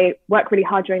periods where they work really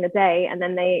hard during the day and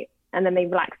then they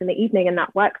relax in the evening, and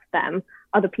that works for them.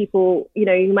 Other people,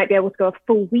 you might be able to go a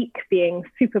full week being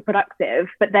super productive,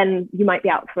 but then you might be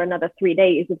out for another 3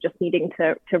 days of just needing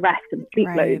to rest and sleep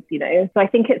loads, So I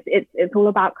think it's all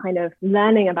about kind of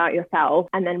learning about yourself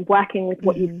and then working with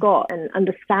what you've got and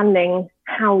understanding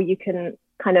how you can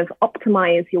kind of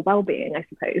optimize your well-being, I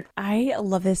suppose. I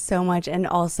love this so much. And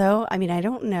also, I mean, I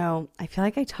don't know, I feel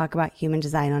like I talk about human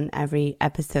design on every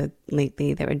episode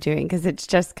lately that we're doing because it's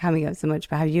just coming up so much.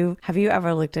 But have you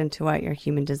ever looked into what your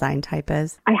human design type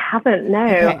is? I haven't, no.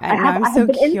 Okay, I'm so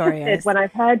been curious interested when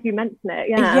I've heard you mention it.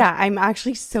 Yeah, I'm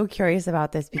actually so curious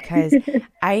about this because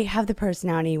I have the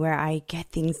personality where I get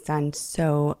things done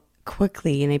so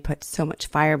quickly and I put so much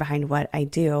fire behind what I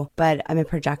do, but I'm a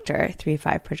projector,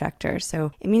 3-5 projector.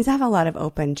 So it means I have a lot of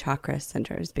open chakra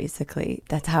centers, basically.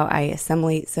 That's how I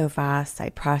assimilate so fast. I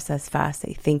process fast.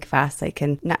 I think fast. I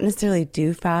can not necessarily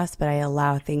do fast, but I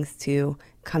allow things to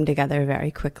come together very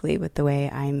quickly with the way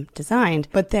I'm designed.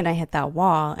 But then I hit that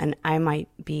wall and I might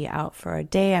be out for a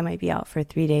day. I might be out for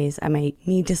 3 days. I might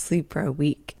need to sleep for a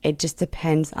week. It just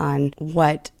depends on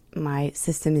what my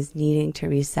system is needing to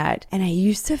reset. And I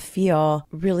used to feel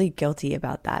really guilty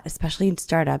about that, especially in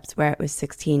startups where it was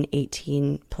 16,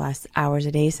 18 plus hours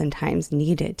a day sometimes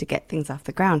needed to get things off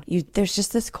the ground. There's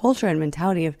just this culture and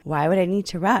mentality of why would I need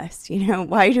to rest?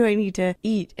 Why do I need to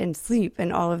eat and sleep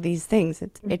and all of these things?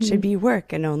 It should be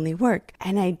work and only work.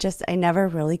 And I never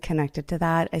really connected to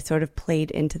that. I sort of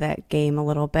played into that game a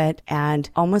little bit and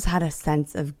almost had a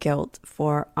sense of guilt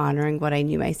for honoring what I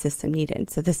knew my system needed.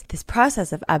 So this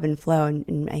process of ebb and flow,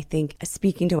 and I think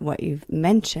speaking to what you've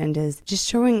mentioned is just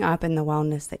showing up in the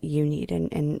wellness that you need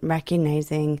and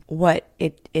recognizing what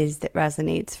it is that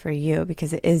resonates for you,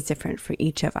 because it is different for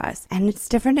each of us. And it's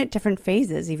different at different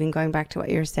phases, even going back to what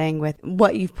you're saying with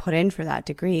what you've put in for that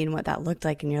degree and what that looked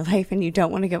like in your life. And you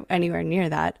don't want to go anywhere near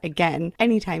that again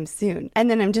anytime soon. And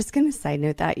then I'm just going to side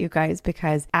note that, you guys,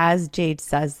 because as Jade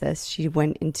says this, she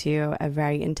went into a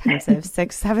very intensive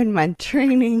 6-7 month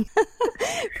training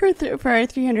For our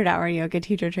 300-hour yoga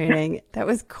teacher training, that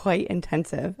was quite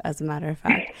intensive, as a matter of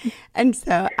fact. And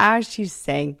so as she's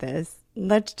saying this,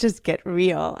 let's just get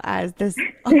real as this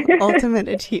ultimate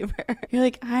achiever. You're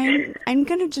like, I'm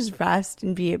gonna just rest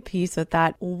and be at peace with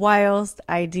that whilst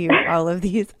I do all of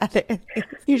these other things.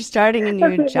 You're starting a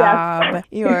new job.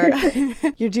 You're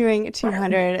doing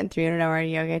 200 and 300-hour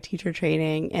yoga teacher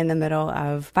training in the middle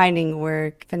of finding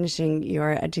work, finishing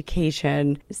your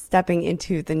education, stepping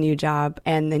into the new job,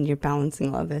 and then you're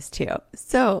balancing all of this too.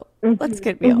 So let's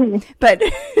get real. But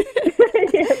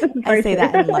I say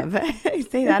that in love. I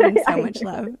say that in so much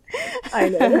love. I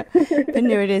know. But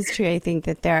no, it is true. I think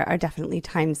that there are definitely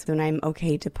times when I'm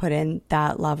okay to put in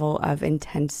that level of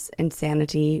intense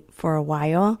insanity for a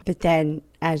while. But then,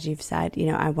 as you've said,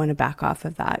 I want to back off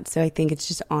of that. So I think it's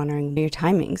just honoring your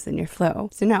timings and your flow.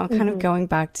 So now kind of going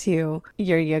back to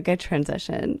your yoga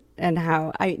transition and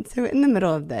so in the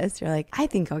middle of this, you're like, I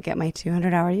think I'll get my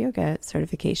 200-hour yoga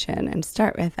certification and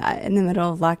start with that in the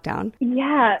middle of lockdown.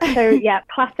 Yeah. So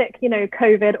classic,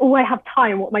 COVID. Oh, I have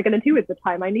time. What am I going to do with the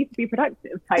time? I need to be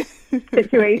productive type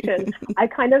situation. I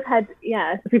kind of had,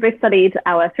 we both studied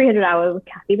our 300 hours with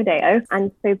Kathy Medeo.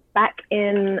 And so back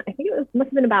in, I think must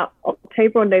have been about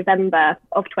October or November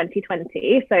of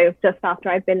 2020. So just after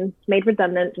I'd been made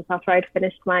redundant, just after I'd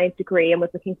finished my degree and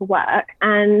was looking for work.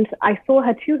 And I saw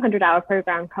her 200-hour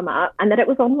program come up and that it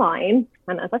was online.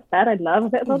 And as I said, I love a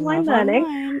bit of online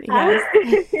learning. Yes.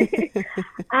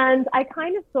 And I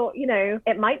kind of thought,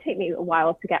 it might take me a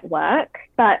while to get work,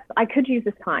 but I could use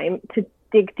this time to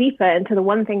dig deeper into the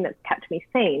one thing that's kept me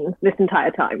sane this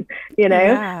entire time,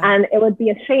 and it would be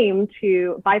a shame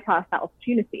to bypass that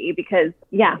opportunity because,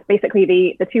 basically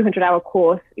the 200-hour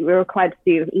course, we were required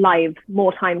to do live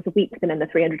more times a week than in the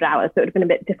 300 hours. So it would have been a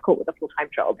bit difficult with a full-time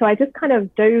job. So I just kind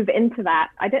of dove into that.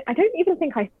 I don't even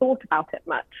think I thought about it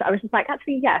much. I was just like,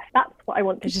 actually, yes, that's what I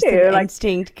want to do. Just an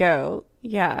instinct go.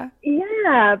 Yeah.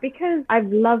 Yeah, because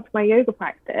I've loved my yoga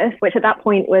practice, which at that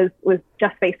point was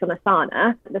just based on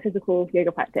asana, the physical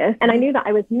yoga practice. And I knew that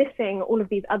I was missing all of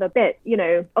these other bits.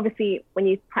 Obviously when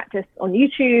you practice on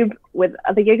YouTube with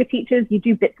other yoga teachers, you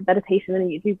do bits of meditation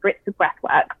and you do bits of breath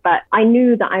work. But I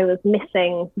knew that I was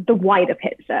missing the wider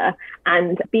picture.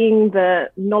 And being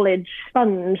the knowledge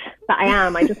sponge that I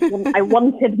am, I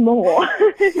wanted more,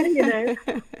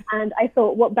 And I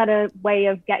thought, what better way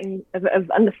of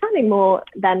understanding more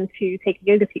than to take a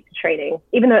yoga teacher training.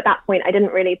 Even though at that point I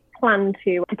didn't really plan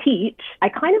to teach, I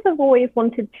kind of have always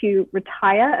wanted to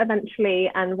retire eventually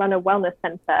and run a wellness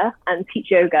center and teach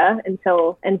yoga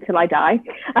until I die.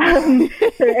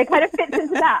 So it kind of fits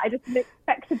into that. I just didn't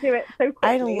expect to do it so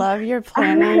quickly. I love your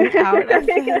planning out of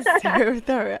this. So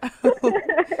thorough.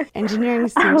 Engineering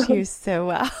suits you so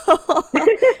well.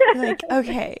 You're like,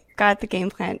 okay, got the game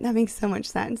plan. That makes so much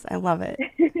sense. I love it.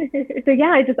 So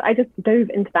I just dove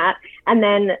into that. And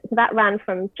then so that ran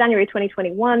from January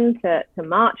 2021 to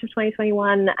March of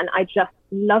 2021. And I just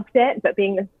loved it. But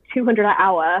being a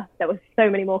 200-hour, there was so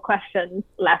many more questions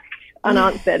left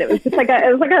unanswered. It was just like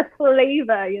a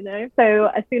flavor, So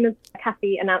as soon as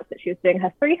Kathy announced that she was doing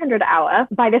her 300-hour,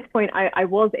 by this point I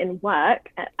was in work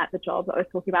at the job that I was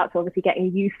talking about. So obviously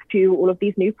getting used to all of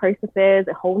these new processes,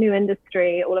 a whole new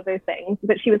industry, all of those things.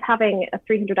 But she was having a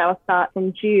 300-hour start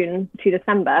from June to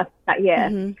December that year.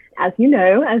 Mm-hmm. As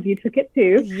you took it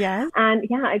too. Yes. And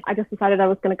I just decided I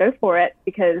was going to go for it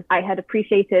because I had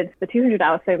appreciated the 200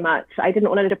 hours so much. I didn't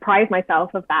want to deprive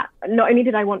myself of that. Not only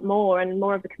did I want more and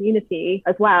more of the community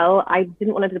as well, I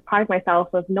didn't want to deprive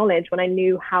myself of knowledge when I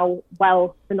knew how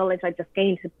well the knowledge I just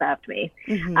gained had served me.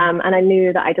 Mm-hmm. And I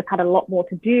knew that I just had a lot more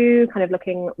to do, kind of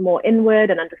looking more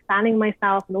inward and understanding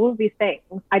myself and all of these things.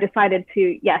 I decided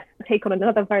to, take on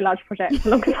another very large project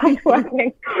alongside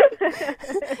working.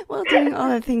 Well, doing all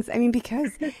the things. I mean,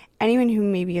 because anyone who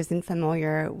maybe isn't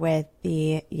familiar with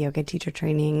the yoga teacher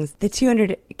trainings, the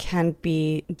 200 can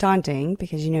be daunting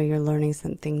because, you're learning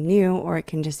something new, or it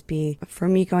can just be, for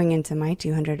me going into my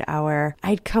 200-hour,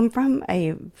 I'd come from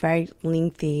a very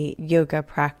lengthy yoga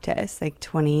practice, like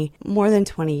more than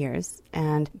 20 years.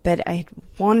 But I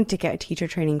wanted to get a teacher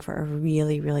training for a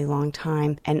really, really long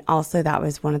time. And also that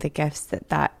was one of the gifts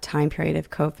that time period of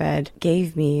COVID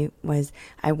gave me, was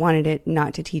I wanted it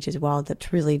not to teach as well, but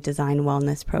to really design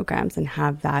wellness programs and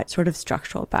have that sort of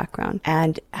structural background.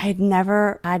 And I had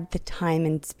never had the time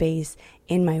and space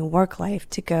in my work life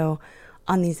to go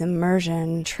on these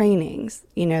immersion trainings,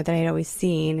 that I'd always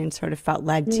seen and sort of felt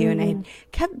led to. And I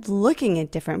kept looking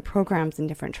at different programs and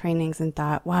different trainings and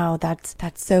thought, wow, that's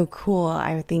so cool.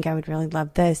 I think I would really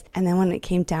love this. And then when it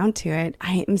came down to it,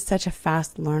 I am such a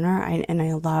fast learner and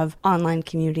I love online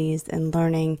communities and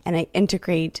learning, and I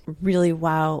integrate really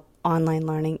well online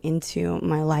learning into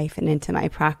my life and into my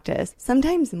practice.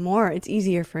 Sometimes more, it's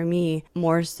easier for me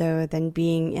more so than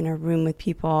being in a room with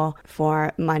people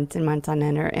for months and months on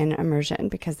end or in immersion,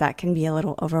 because that can be a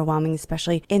little overwhelming,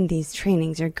 especially in these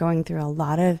trainings. You're going through a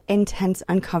lot of intense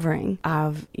uncovering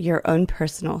of your own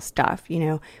personal stuff. You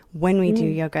know, when we do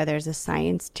yoga, there's a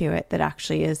science to it that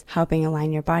actually is helping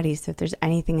align your body. So if there's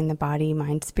anything in the body,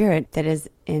 mind, spirit that is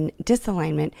in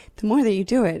disalignment, the more that you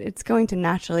do it, it's going to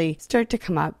naturally start to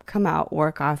come out,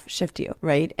 work off, shift you,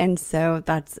 right? And so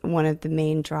that's one of the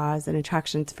main draws and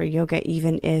attractions for yoga,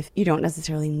 even if you don't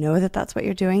necessarily know that that's what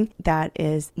you're doing. That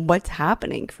is what's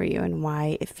happening for you and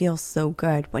why it feels so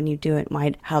good when you do it, why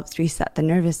it helps reset the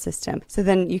nervous system. So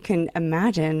then you can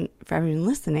imagine, for everyone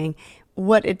listening,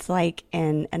 what it's like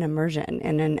in an immersion,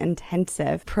 in an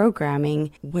intensive programming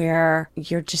where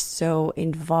you're just so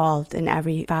involved in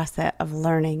every facet of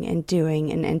learning and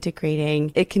doing and integrating.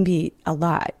 It can be a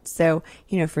lot. So,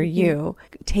 you know, for you,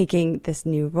 taking this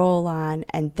new role on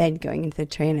and then going into the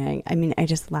training, I mean, I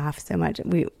just laugh so much.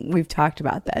 We've talked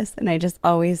about this and I just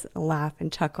always laugh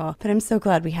and chuckle. But I'm so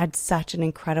glad we had such an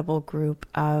incredible group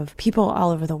of people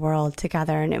all over the world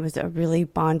together, and it was a really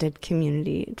bonded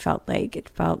community. It felt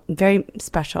very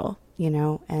special, you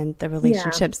know, and the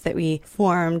relationships that we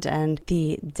formed and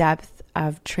the depth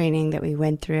of training that we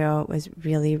went through was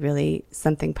really, really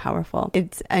something powerful.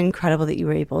 It's incredible that you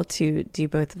were able to do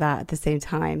both of that at the same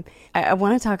time. I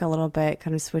want to talk a little bit,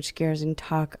 kind of switch gears and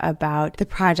talk about the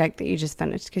project that you just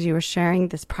finished, because you were sharing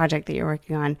this project that you're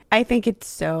working on. I think it's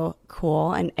so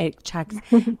cool and it checks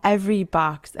every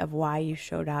box of why you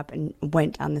showed up and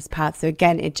went on this path. So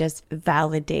again, it just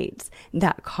validates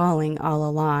that calling all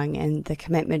along and the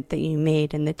commitment that you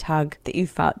made and the tug that you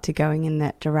felt to going in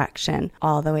that direction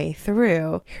all the way through.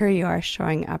 Here you are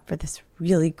showing up for this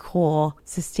really cool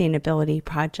sustainability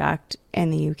project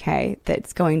in the UK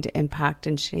that's going to impact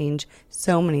and change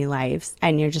so many lives,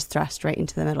 and you're just thrust right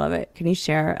into the middle of it. Can you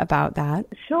share about that?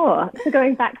 Sure. So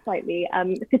going back slightly,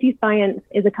 City Science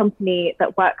is a company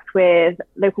that works with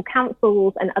local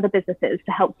councils and other businesses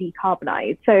to help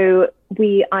decarbonize. So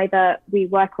we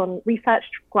work on research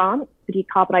grants for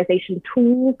decarbonisation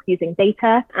tools using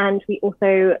data, and we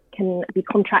also can be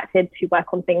contracted to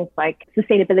work on things like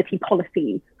sustainability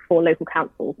policies for local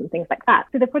councils and things like that.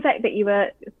 So the project that you were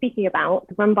speaking about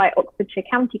is run by Oxfordshire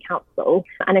County Council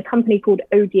and a company called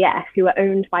ODS, who are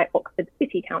owned by Oxford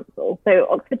City Council. So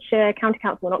Oxfordshire County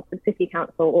Council and Oxford City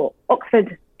Council, or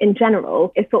Oxford in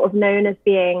general, is sort of known as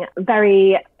being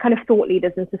very kind of thought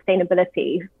leaders in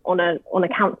sustainability on a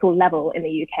council level in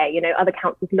the UK. You know, other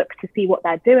councils look to see what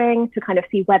they're doing, to kind of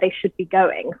see where they should be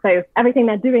going. So everything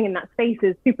they're doing in that space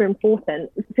is super important.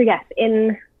 So yes,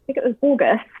 I think it was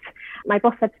August, my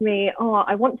boss said to me,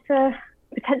 I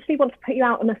potentially want to put you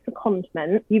out on a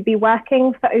secondment. You'd be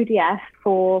working for ODS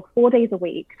for 4 days a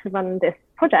week to run this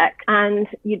project, and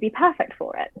you'd be perfect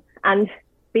for it. And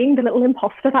being the little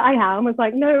imposter that I am, was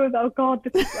like, no, oh God,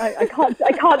 I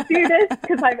can't do this,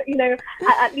 because I've, you know,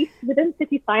 at least within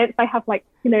City Science, I have, like,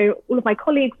 you know, all of my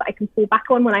colleagues that I can fall back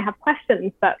on when I have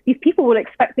questions, but these people will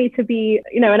expect me to be,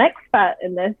 you know, an expert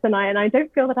in this, and I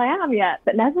don't feel that I am yet.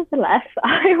 But nevertheless,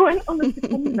 I went on the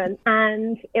secondment,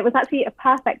 and it was actually a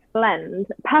perfect blend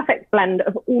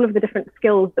of all of the different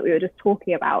skills that we were just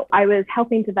talking about. I was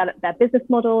helping develop their business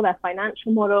model, their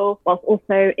financial model, whilst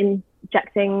also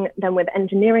injecting them with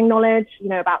engineering knowledge, you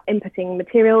know, about inputting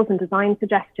materials and design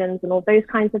suggestions and all those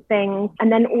kinds of things.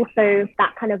 And then also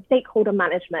that kind of stakeholder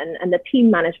management and the team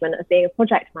management of being a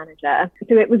project manager.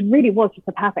 So it was just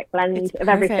a perfect blend of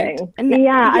everything. And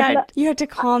you had to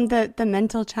calm the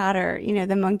mental chatter, you know,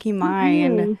 the monkey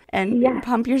mind, and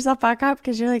pump yourself back up,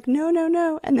 because you're like,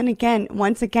 no. And then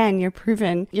once again, you're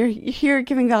proven, you're here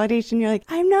giving validation. You're like,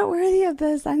 I'm not worthy of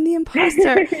this. I'm the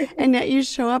imposter. And yet you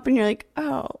show up and you're like,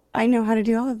 oh, I know how to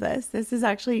do all of this. This is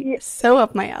actually so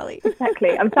up my alley.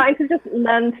 Exactly. I'm starting to just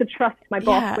learn to trust my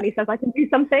boss when he says I can do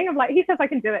something. I'm like, he says I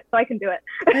can do it, so I can do it.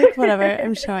 Like, whatever,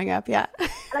 I'm showing up, And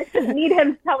I shouldn't need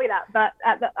him to tell me that, but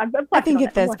I think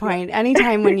at this point,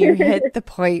 anytime when you hit the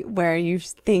point where you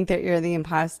think that you're the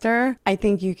imposter, I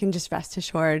think you can just rest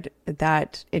assured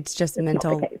that it's just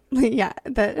mental.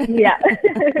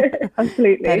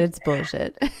 Absolutely. That it's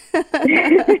bullshit.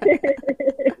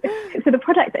 So the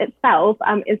project itself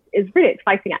is really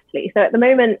exciting, actually. So at the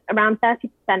moment, around 30%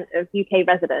 of UK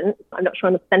residents, I'm not sure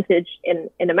on the percentage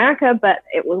in America, but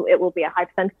it will be a high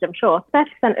percentage, I'm sure.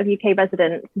 30% of UK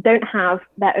residents don't have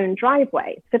their own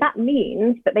driveway. So that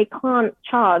means that they can't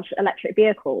charge electric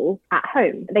vehicles at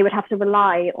home. They would have to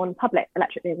rely on public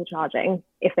electric vehicle charging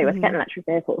if they were to get an electric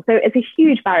vehicle. So it's a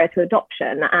huge barrier to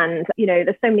adoption. And, you know,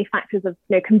 there's so many factors of,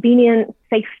 you know, convenience,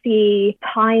 safety,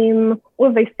 time, all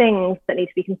of those things that need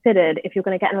to be considered if you're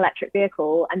going to get an electric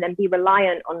vehicle and then be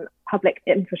reliant on public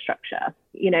infrastructure,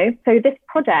 So this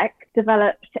project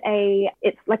developed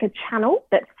it's like a channel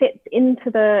that sits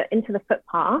into the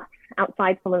footpath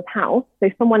outside someone's house. So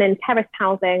someone in terraced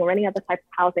housing or any other type of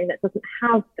housing that doesn't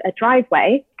have a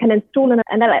driveway can install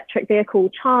an electric vehicle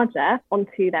charger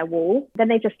onto their wall. Then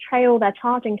they just trail their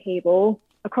charging cable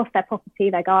across their property,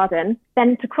 their garden.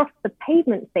 Then to cross the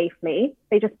pavement safely,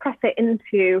 they just press it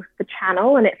into the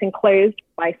channel and it's enclosed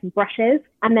by some brushes.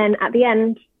 And then at the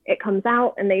end, it comes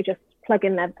out and they just plug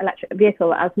in their electric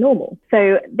vehicle as normal.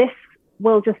 So this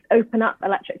will just open up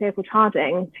electric vehicle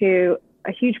charging to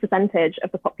a huge percentage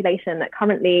of the population that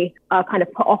currently are kind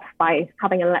of put off by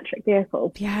having an electric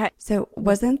vehicle. Yeah. So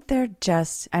wasn't there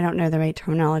just, I don't know the right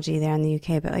terminology there in the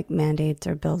UK, but like mandates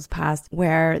or bills passed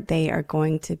where they are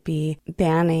going to be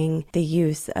banning the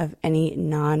use of any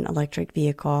non-electric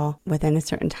vehicle within a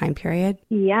certain time period?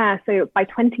 Yeah. So by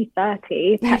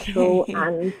 2030, petrol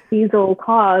and diesel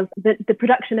cars, the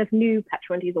production of new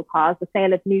petrol and diesel cars, the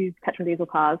sale of new petrol and diesel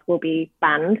cars will be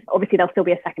banned. Obviously, there'll still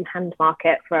be a second-hand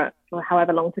market for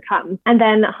however long to come. And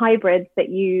then hybrids that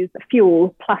use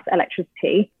fuel plus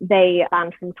electricity, they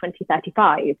banned from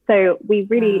 2035. So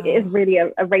it is really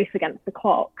a race against the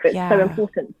clock. It's so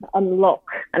important to unlock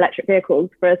electric vehicles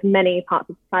for as many parts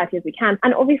of society as we can.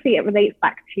 And obviously it relates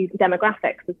back to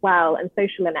demographics as well and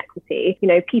social inequity.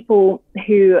 People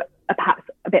who are perhaps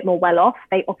a bit more well off,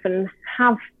 they often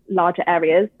have larger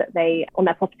areas on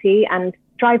their property and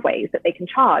driveways that they can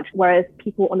charge, whereas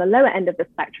people on the lower end of the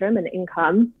spectrum and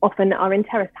income often are in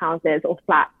terraced houses or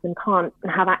flats and can't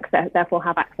have access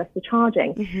to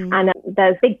charging. Mm-hmm. And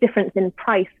there's big difference in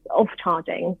price of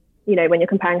charging, when you're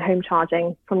comparing home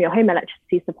charging from your home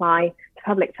electricity supply to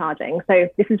public charging. So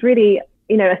this is really,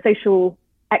 a social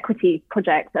equity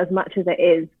project as much as it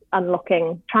is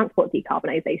unlocking transport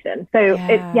decarbonisation. So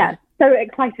it's so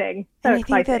exciting. And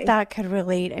I think that could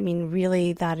relate. I mean,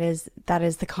 really, that is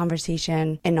the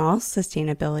conversation in all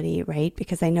sustainability, right?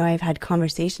 Because I know I've had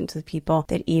conversations with people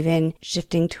that even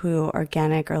shifting to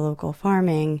organic or local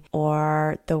farming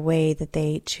or the way that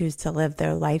they choose to live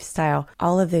their lifestyle,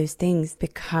 all of those things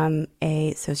become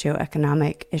a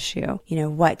socioeconomic issue.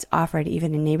 What's offered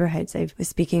even in neighborhoods. I was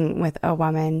speaking with a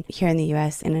woman here in the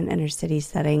US in an inner city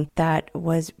setting that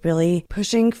was really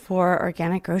pushing for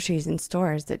organic groceries in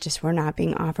stores that just were not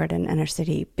being offered in inner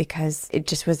city because it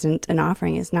just wasn't an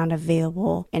offering. It's not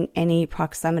available in any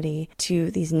proximity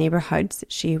to these neighborhoods.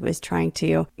 She was trying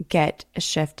to get a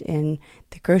shift in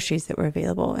the groceries that were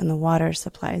available and the water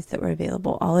supplies that were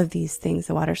available, all of these things,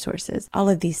 the water sources, all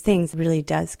of these things really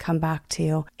does come back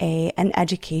to an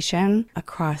education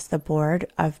across the board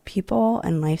of people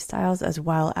and lifestyles as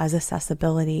well as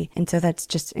accessibility. And so that's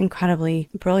just incredibly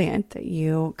brilliant that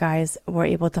you guys were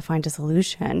able to find a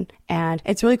solution. And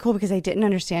it's really cool because I didn't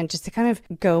understand, just to kind of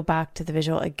go back to the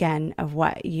visual again of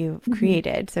what you've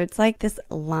created. So it's like this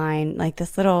line, like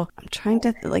this little, I'm trying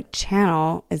to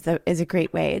channel is a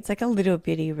great way. It's like a little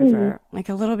bitty river, like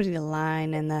a little bitty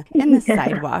line in the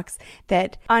sidewalks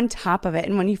that on top of it.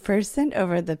 And when you first sent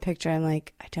over the picture, I'm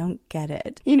like, I don't get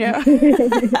it,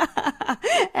 I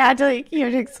had to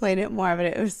to explain it more, but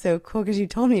it was so cool because you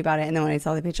told me about it. And then when I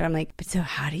saw the picture, I'm like, but so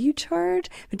how do you charge?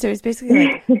 But so it's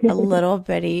basically like a little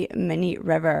bitty mini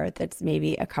river that's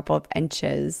maybe a couple of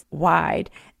inches wide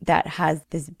that has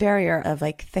this barrier of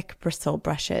like thick bristle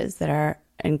brushes that are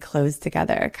enclosed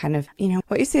together, kind of,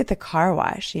 what you see at the car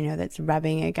wash, that's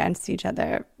rubbing against each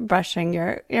other, brushing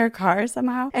your car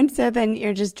somehow. And so then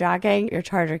you're just dragging your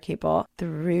charger cable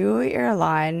through your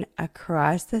lawn,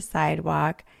 across the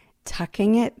sidewalk,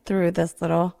 tucking it through this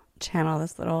little channel,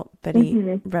 this little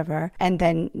bitty river, and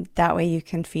then that way you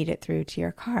can feed it through to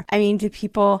your car. I mean,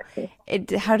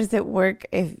 how does it work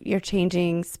if you're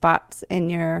changing spots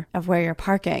of where you're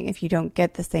parking? If you don't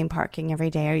get the same parking every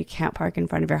day or you can't park in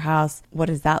front of your house, what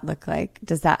does that look like?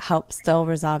 Does that help still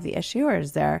resolve the issue, or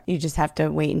you just have to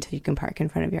wait until you can park in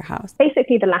front of your house?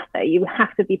 Basically the latter. You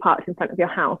have to be parked in front of your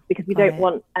house because we don't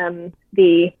want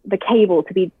the cable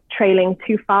to be trailing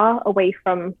too far away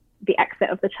from the exit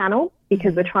of the channel,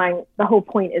 because the whole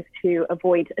point is to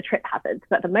avoid a trip hazard.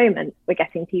 So at the moment, we're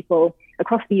getting people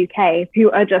across the UK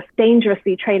who are just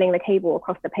dangerously trailing the cable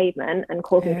across the pavement and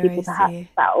causing people to hurt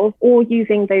themselves, or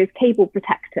using those cable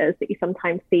protectors that you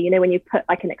sometimes see, when you put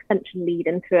like an extension lead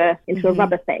into a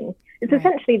rubber thing. It's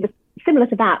essentially similar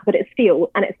to that, but it's steel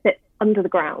and it sits under the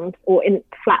ground or in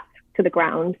flat to the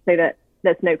ground so that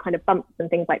there's no kind of bumps and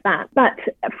things like that. But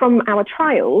from our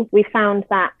trials, we found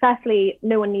that firstly,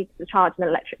 no one needs to charge an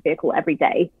electric vehicle every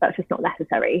day. That's just not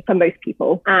necessary for most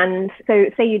people. And so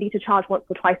say you need to charge once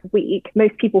or twice a week,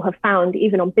 most people have found,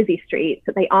 even on busy streets,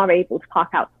 that they are able to park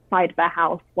outside of their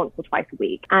house once or twice a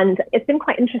week. And it's been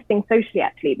quite interesting socially,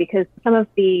 actually, because some of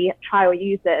the trial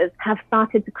users have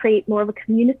started to create more of a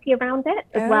community around it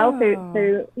as well.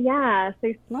 So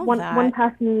one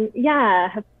person,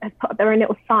 has put up their own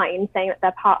little sign saying that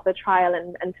they're part of the trial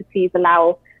and to please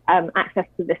allow access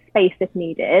to this space if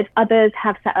needed. Others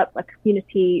have set up a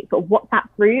community sort of WhatsApp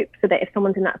group so that if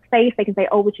someone's in that space, they can say,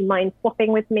 oh, would you mind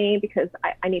swapping with me because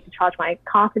I need to charge my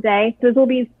car today. So there's all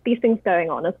these things going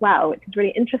on as well, which is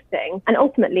really interesting. And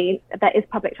ultimately, there is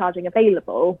public charging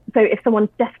available. So if someone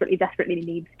desperately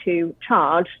needs to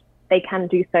charge, they can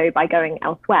do so by going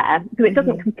elsewhere. So it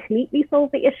doesn't completely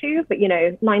solve the issue, but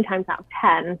 9 times out of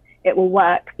 10, it will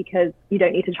work because you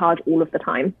don't need to charge all of the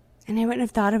time. And I wouldn't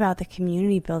have thought about the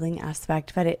community building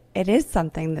aspect, but it is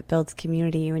something that builds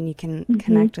community when you can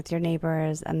connect with your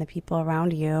neighbors and the people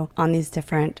around you on these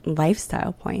different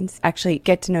lifestyle points. Actually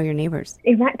get to know your neighbors.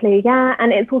 Exactly, yeah.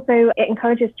 And it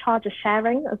encourages charger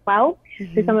sharing as well.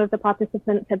 So some of the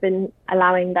participants have been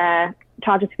allowing their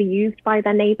charger to be used by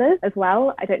their neighbors as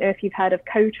well. I don't know if you've heard of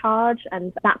Co-Charge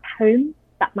and Zap Home.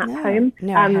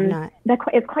 No, I have not.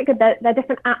 It's quite good. They're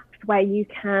different apps where you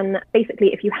can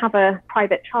basically, if you have a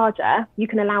private charger, you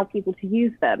can allow people to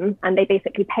use them and they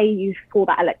basically pay you for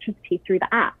that electricity through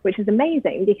the app, which is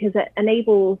amazing because it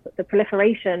enables the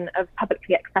proliferation of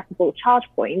publicly accessible charge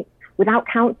points without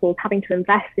councils having to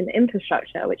invest in the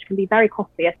infrastructure, which can be very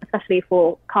costly, especially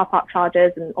for car park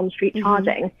chargers and on-street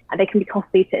charging. And they can be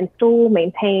costly to install,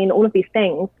 maintain, all of these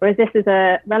things. Whereas this is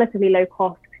a relatively low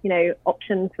cost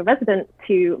options for residents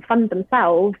to fund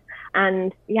themselves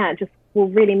and just will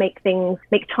really make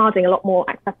charging a lot more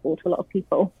accessible to a lot of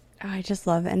people. Oh, I just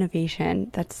love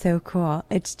innovation. That's so cool.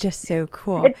 It's just so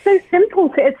cool. It's so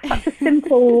simple. It's such a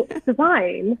simple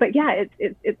design, but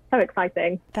it's so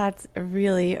exciting. That's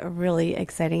really, really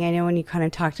exciting. I know when you kind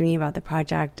of talk to me about the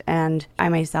project, and I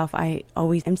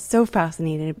always am so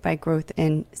fascinated by growth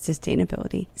and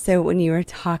sustainability. So when you were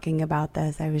talking about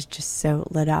this, I was just so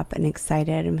lit up and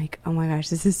excited. I'm like, oh my gosh,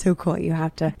 this is so cool. You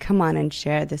have to come on and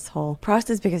share this whole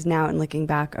process, because now in looking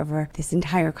back over this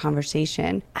entire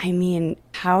conversation, I mean,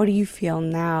 how do you feel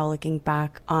now looking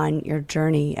back on your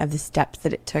journey of the steps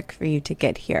that it took for you to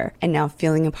get here and now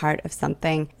feeling a part of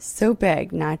something so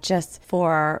big, not just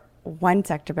for one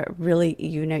sector, but really,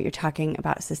 you're talking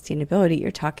about sustainability,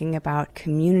 you're talking about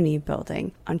community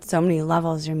building on so many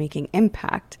levels. You're making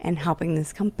impact and helping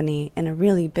this company in a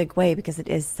really big way because it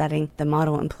is setting the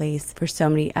model in place for so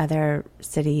many other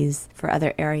cities, for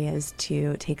other areas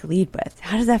to take lead with.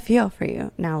 How does that feel for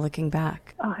you now looking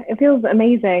back? Oh, it feels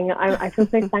amazing. I feel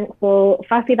so thankful.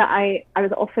 Firstly, that I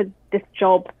was offered this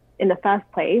job in the first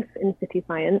place in city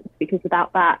science, because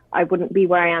without that, I wouldn't be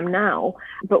where I am now,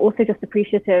 but also just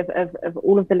appreciative of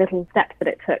all of the little steps that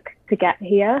it took to get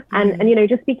here. And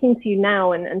just speaking to you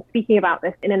now and speaking about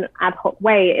this in an ad hoc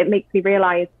way, it makes me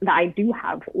realize that I do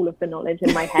have all of the knowledge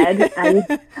in my head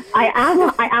and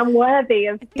I am worthy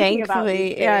of speaking about these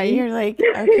things. Yeah, you're like,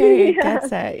 okay,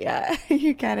 that's it. Yeah,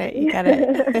 you get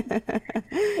it.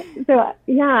 So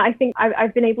I think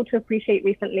I've been able to appreciate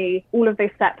recently all of those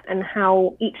steps and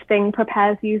how each thing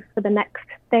prepares you for the next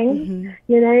thing,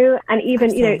 and even,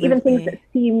 Absolutely. Even things that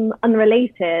seem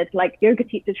unrelated, like yoga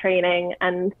teacher training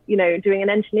and, doing an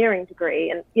engineering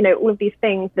degree and, all of these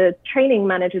things. The training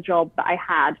manager job that I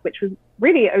had, which was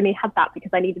really only had that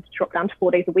because I needed to drop down to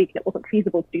 4 days a week and it wasn't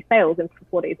feasible to do sales in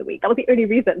 4 days a week. That was the only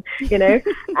reason,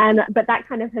 but that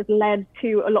kind of has led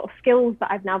to a lot of skills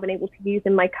that I've now been able to use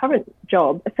in my current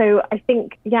job. So I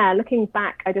think, looking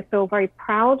back, I just feel very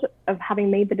proud of having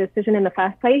made the decision in the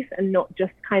first place and not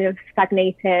just kind of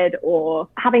stagnated or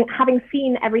having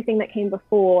seen everything that came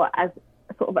before as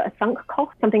sort of a sunk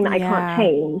cost, something that I can't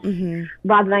change,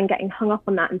 rather than getting hung up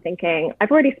on that and thinking, I've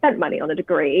already spent money on a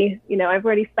degree, I've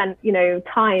already spent, time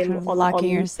kind of locking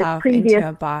yourself previous... into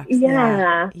a box.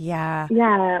 I'm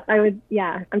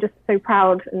just so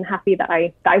proud and happy that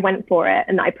I went for it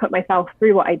and that I put myself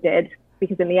through what I did,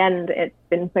 because in the end it's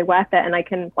been so worth it, and I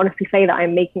can honestly say that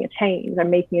I'm making a change, I'm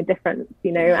making a difference,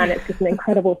 and it's just an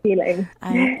incredible feeling.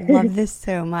 I love this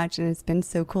so much, and it's been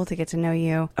so cool to get to know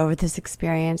you over this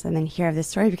experience and then hear this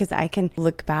story, because I can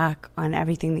look back on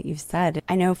everything that you've said.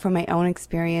 I know from my own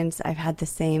experience, I've had the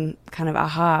same kind of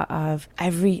aha of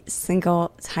every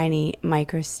single tiny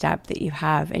micro step that you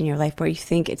have in your life where you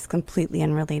think it's completely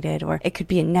unrelated, or it could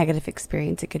be a negative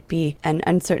experience, it could be an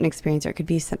uncertain experience, or it could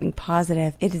be something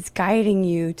positive. It is guiding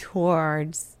you towards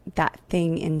towards that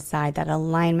thing inside, that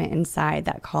alignment inside,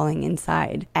 that calling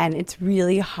inside. And it's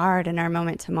really hard in our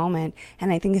moment to moment.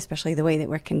 And I think especially the way that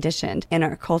we're conditioned in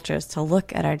our cultures to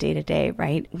look at our day to day,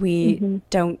 right? We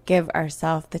don't give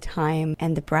ourselves the time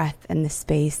and the breath and the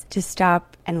space to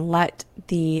stop and let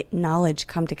the knowledge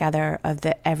come together of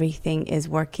that everything is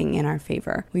working in our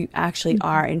favor. We actually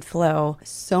are in flow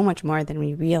so much more than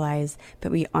we realize,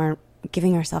 but we aren't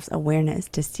giving ourselves awareness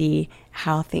to see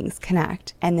how things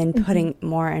connect, and then putting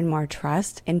more and more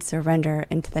trust and surrender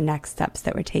into the next steps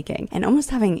that we're taking and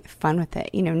almost having fun with it.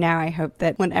 You know, now I hope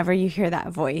that whenever you hear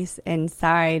that voice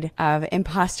inside of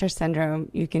imposter syndrome,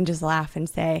 you can just laugh and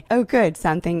say, oh, good,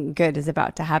 something good is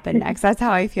about to happen next. That's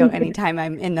how I feel anytime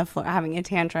I'm in the floor having a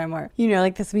tantrum, or, you know,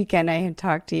 like this weekend I had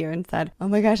talked to you and said, oh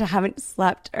my gosh, I haven't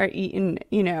slept or eaten,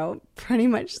 you know, pretty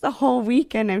much the whole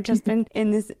weekend. I've just been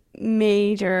in this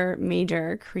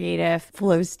major creative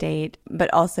flow state,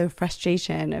 but also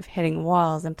frustration of hitting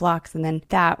walls and blocks. And then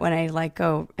that, when I let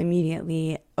go,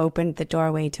 immediately opened the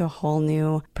doorway to a whole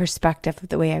new perspective of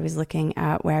the way I was looking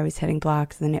at where I was hitting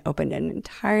blocks. And then it opened an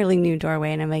entirely new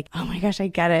doorway. And I'm like, oh my gosh, I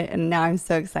get it. And now I'm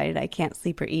so excited. I can't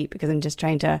sleep or eat because I'm just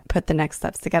trying to put the next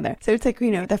steps together. So it's like,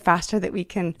 you know, the faster that we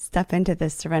can step into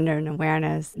this surrender and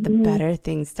awareness, the better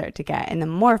things start to get. And the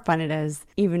more fun it is,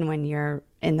 even when you're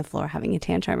in the floor having a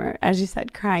tantrum, or as you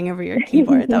said, crying over your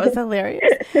keyboard. That was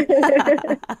hilarious.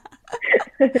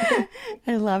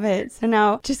 I love it. So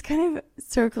now just kind of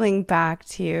circling back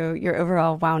to your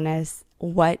overall wellness,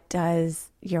 what does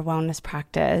your wellness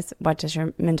practice, what does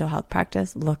your mental health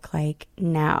practice look like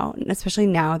now? And especially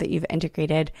now that you've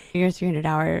integrated your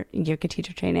 300-hour yoga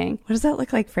teacher training. What does that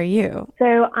look like for you?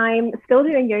 So I'm still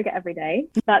doing yoga every day.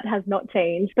 That has not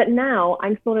changed. But now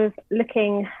I'm sort of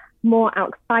looking more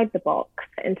outside the box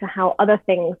into how other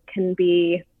things can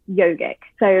be yogic.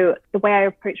 So the way I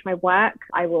approach my work,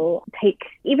 I will take,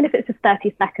 even if it's just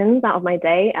 30 seconds out of my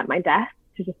day at my desk,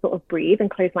 to just sort of breathe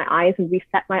and close my eyes and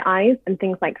reset my eyes and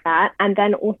things like that. And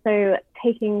then also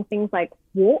taking things like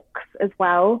walks as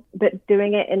well, but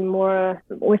doing it in more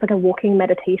almost like a walking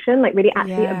meditation, like really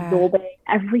actually absorbing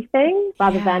everything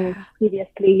rather than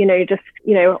previously, you know, just,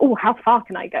 you know, oh, how far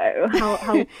can I go?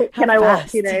 How quick can I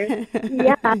walk? You know,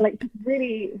 like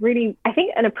really, I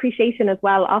think an appreciation as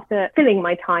well after filling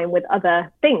my time with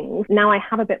other things. Now I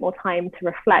have a bit more time to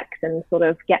reflect and sort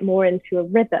of get more into a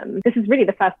rhythm. This is really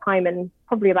the first time in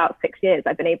probably about 6 years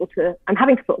I've been able to, I'm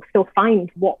having to sort of still find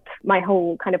what my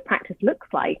whole kind of practice looks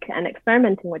like and experimenting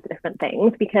with different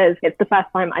things, because it's the first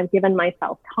time I've given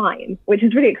myself time, which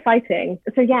is really exciting.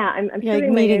 So yeah, I'm like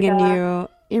meeting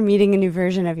you're meeting a new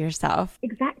version of yourself.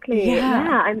 Exactly.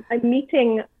 I'm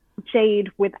meeting Jade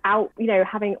without, you know,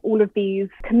 having all of these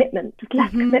commitments, just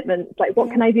less commitments. Like, what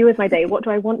can I do with my day? What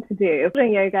do I want to do?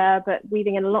 Doing yoga, but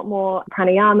weaving in a lot more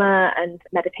pranayama and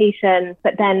meditation.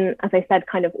 But then, as I said,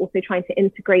 kind of also trying to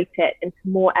integrate it into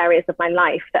more areas of my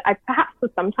life that I perhaps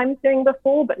was sometimes doing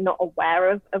before, but not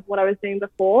aware of what I was doing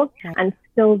before. And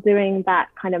still doing that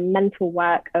kind of mental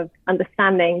work of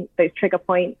understanding those trigger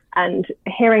points and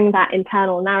hearing that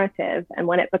internal narrative. And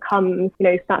when it becomes, you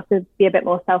know, starts to be a bit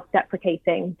more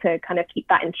self-deprecating, to kind of keep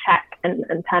that in check and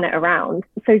turn it around.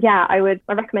 So yeah,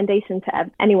 my recommendation to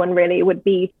anyone really would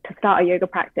be to start a yoga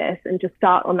practice and just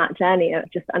start on that journey of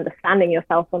just understanding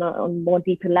yourself on a more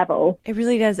deeper level. It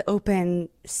really does open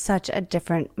such a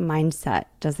different mindset,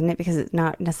 doesn't it? Because it's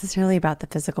not necessarily about the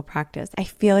physical practice. I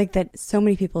feel like that so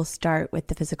many people start with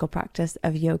the physical practice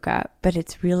of yoga, but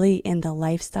it's really in the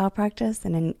lifestyle practice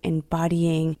and in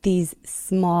embodying these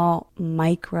small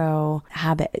micro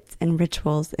habits and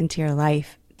rituals into your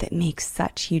life that makes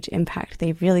such huge impact.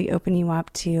 They really open you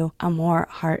up to a more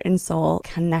heart and soul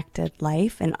connected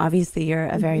life. And obviously you're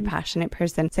a very passionate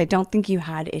person, so I don't think you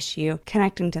had issue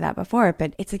connecting to that before,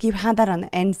 but it's like you had that on the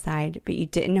inside, but you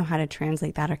didn't know how to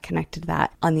translate that or connect to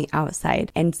that on the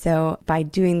outside. And so by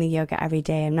doing the yoga every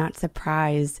day, I'm not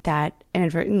surprised that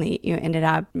inadvertently you ended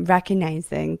up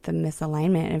recognizing the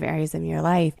misalignment of areas of your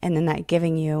life, and then that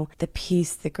giving you the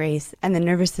peace, the grace, and the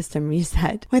nervous system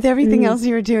reset with everything else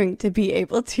you were doing to be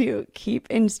able to keep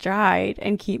in stride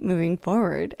and keep moving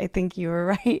forward. I think you were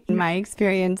right. In my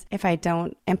experience, if I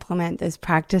don't implement those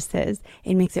practices,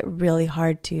 it makes it really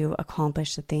hard to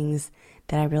accomplish the things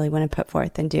that I really want to put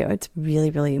forth and do. It's really,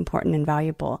 really important and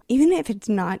valuable. Even if it's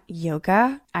not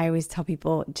yoga, I always tell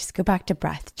people, just go back to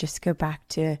breath, just go back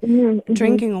to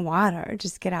drinking water,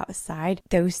 just get outside.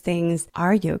 Those things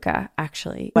are yoga,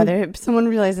 actually. Whether someone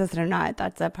realizes it or not,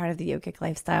 that's a part of the yogic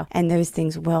lifestyle. And those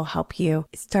things will help you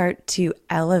start to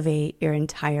elevate your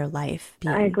entire life.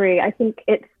 I agree. I think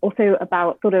it's also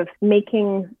about sort of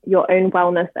making your own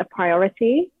wellness a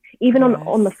priority, even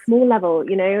on the small level,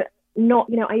 you know. not,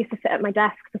 I used to sit at my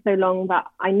desk for so long that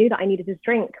I knew that I needed a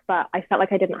drink, but I felt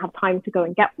like I didn't have time to go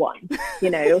and get one,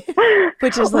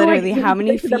 Which is literally how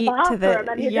many feet to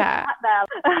the, yeah.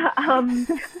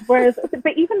 Whereas,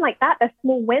 but even like that, there's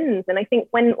small wins. And I think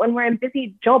when we're in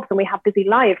busy jobs and we have busy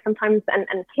lives sometimes, and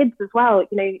kids as well,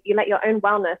 you let your own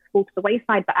wellness fall to the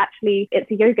wayside, but actually it's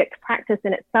a yogic practice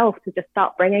in itself to just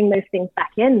start bringing those things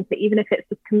back in. So even if it's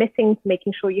just committing to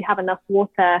making sure you have enough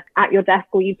water at your desk,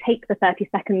 or you take the 30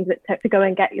 seconds it took to go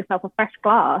and get yourself a fresh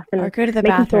glass, and or go to the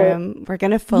bathroom. We're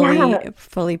going to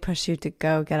fully push you to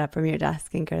go get up from your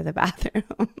desk and go to the bathroom.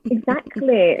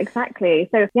 Exactly.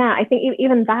 So yeah, I think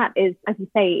even that is, as you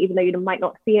say, even though you might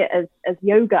not see it as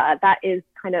yoga, that is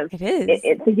kind of,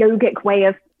 it's a yogic way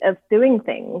of doing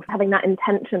things, having that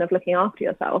intention of looking after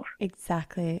yourself.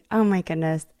 Exactly. Oh my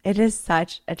goodness. It is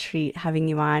such a treat having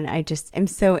you on. I just am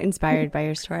so inspired by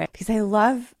your story, because I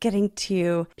love getting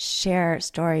to share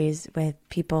stories with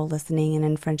people listening and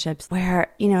in friendships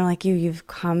where, like you've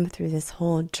come through this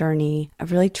whole journey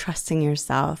of really trusting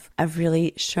yourself, of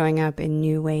really showing up in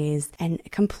new ways and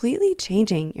completely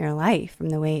changing your life from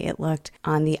the way it looked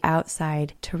on the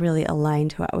outside to really align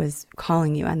to what was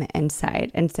calling you on the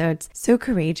inside. And so it's so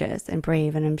courageous and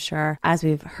brave. And I'm sure, as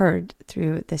we've heard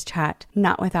through this chat,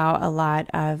 not without a lot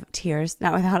of tears,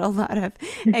 not without a lot of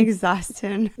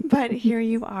exhaustion, but here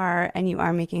you are, and you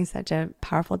are making such a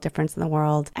powerful difference in the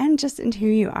world, and just in who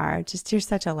you are. Just, you're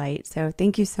such a light. So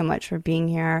thank you so much for being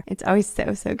here. It's always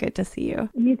so good to see you.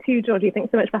 You too, Georgie.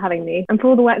 Thanks so much for having me, and for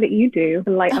all the work that you do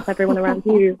to light up everyone around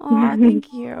you. Oh,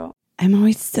 thank you. I'm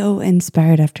always so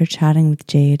inspired after chatting with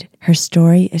Jade. Her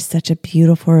story is such a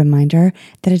beautiful reminder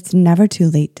that it's never too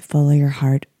late to follow your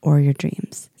heart or your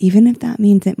dreams, even if that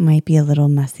means it might be a little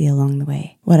messy along the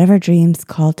way. Whatever dreams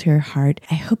call to your heart,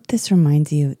 I hope this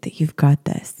reminds you that you've got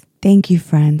this. Thank you,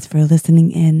 friends, for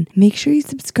listening in. Make sure you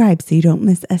subscribe so you don't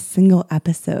miss a single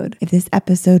episode. If this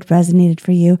episode resonated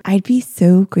for you, I'd be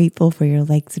so grateful for your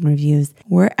likes and reviews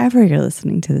wherever you're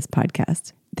listening to this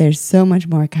podcast. There's so much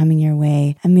more coming your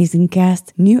way. Amazing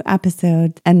guests, new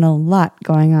episodes, and a lot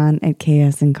going on at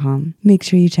Chaos and Calm. Make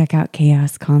sure you check out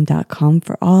chaoscalm.com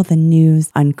for all the news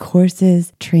on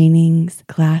courses, trainings,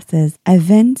 classes,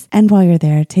 events, and while you're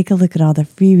there, take a look at all the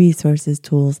free resources,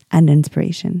 tools, and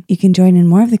inspiration. You can join in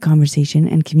more of the conversation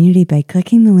and community by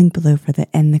clicking the link below for the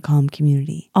In the Calm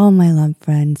community. All my love,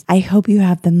 friends, I hope you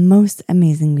have the most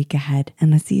amazing week ahead,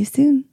 and I'll see you soon.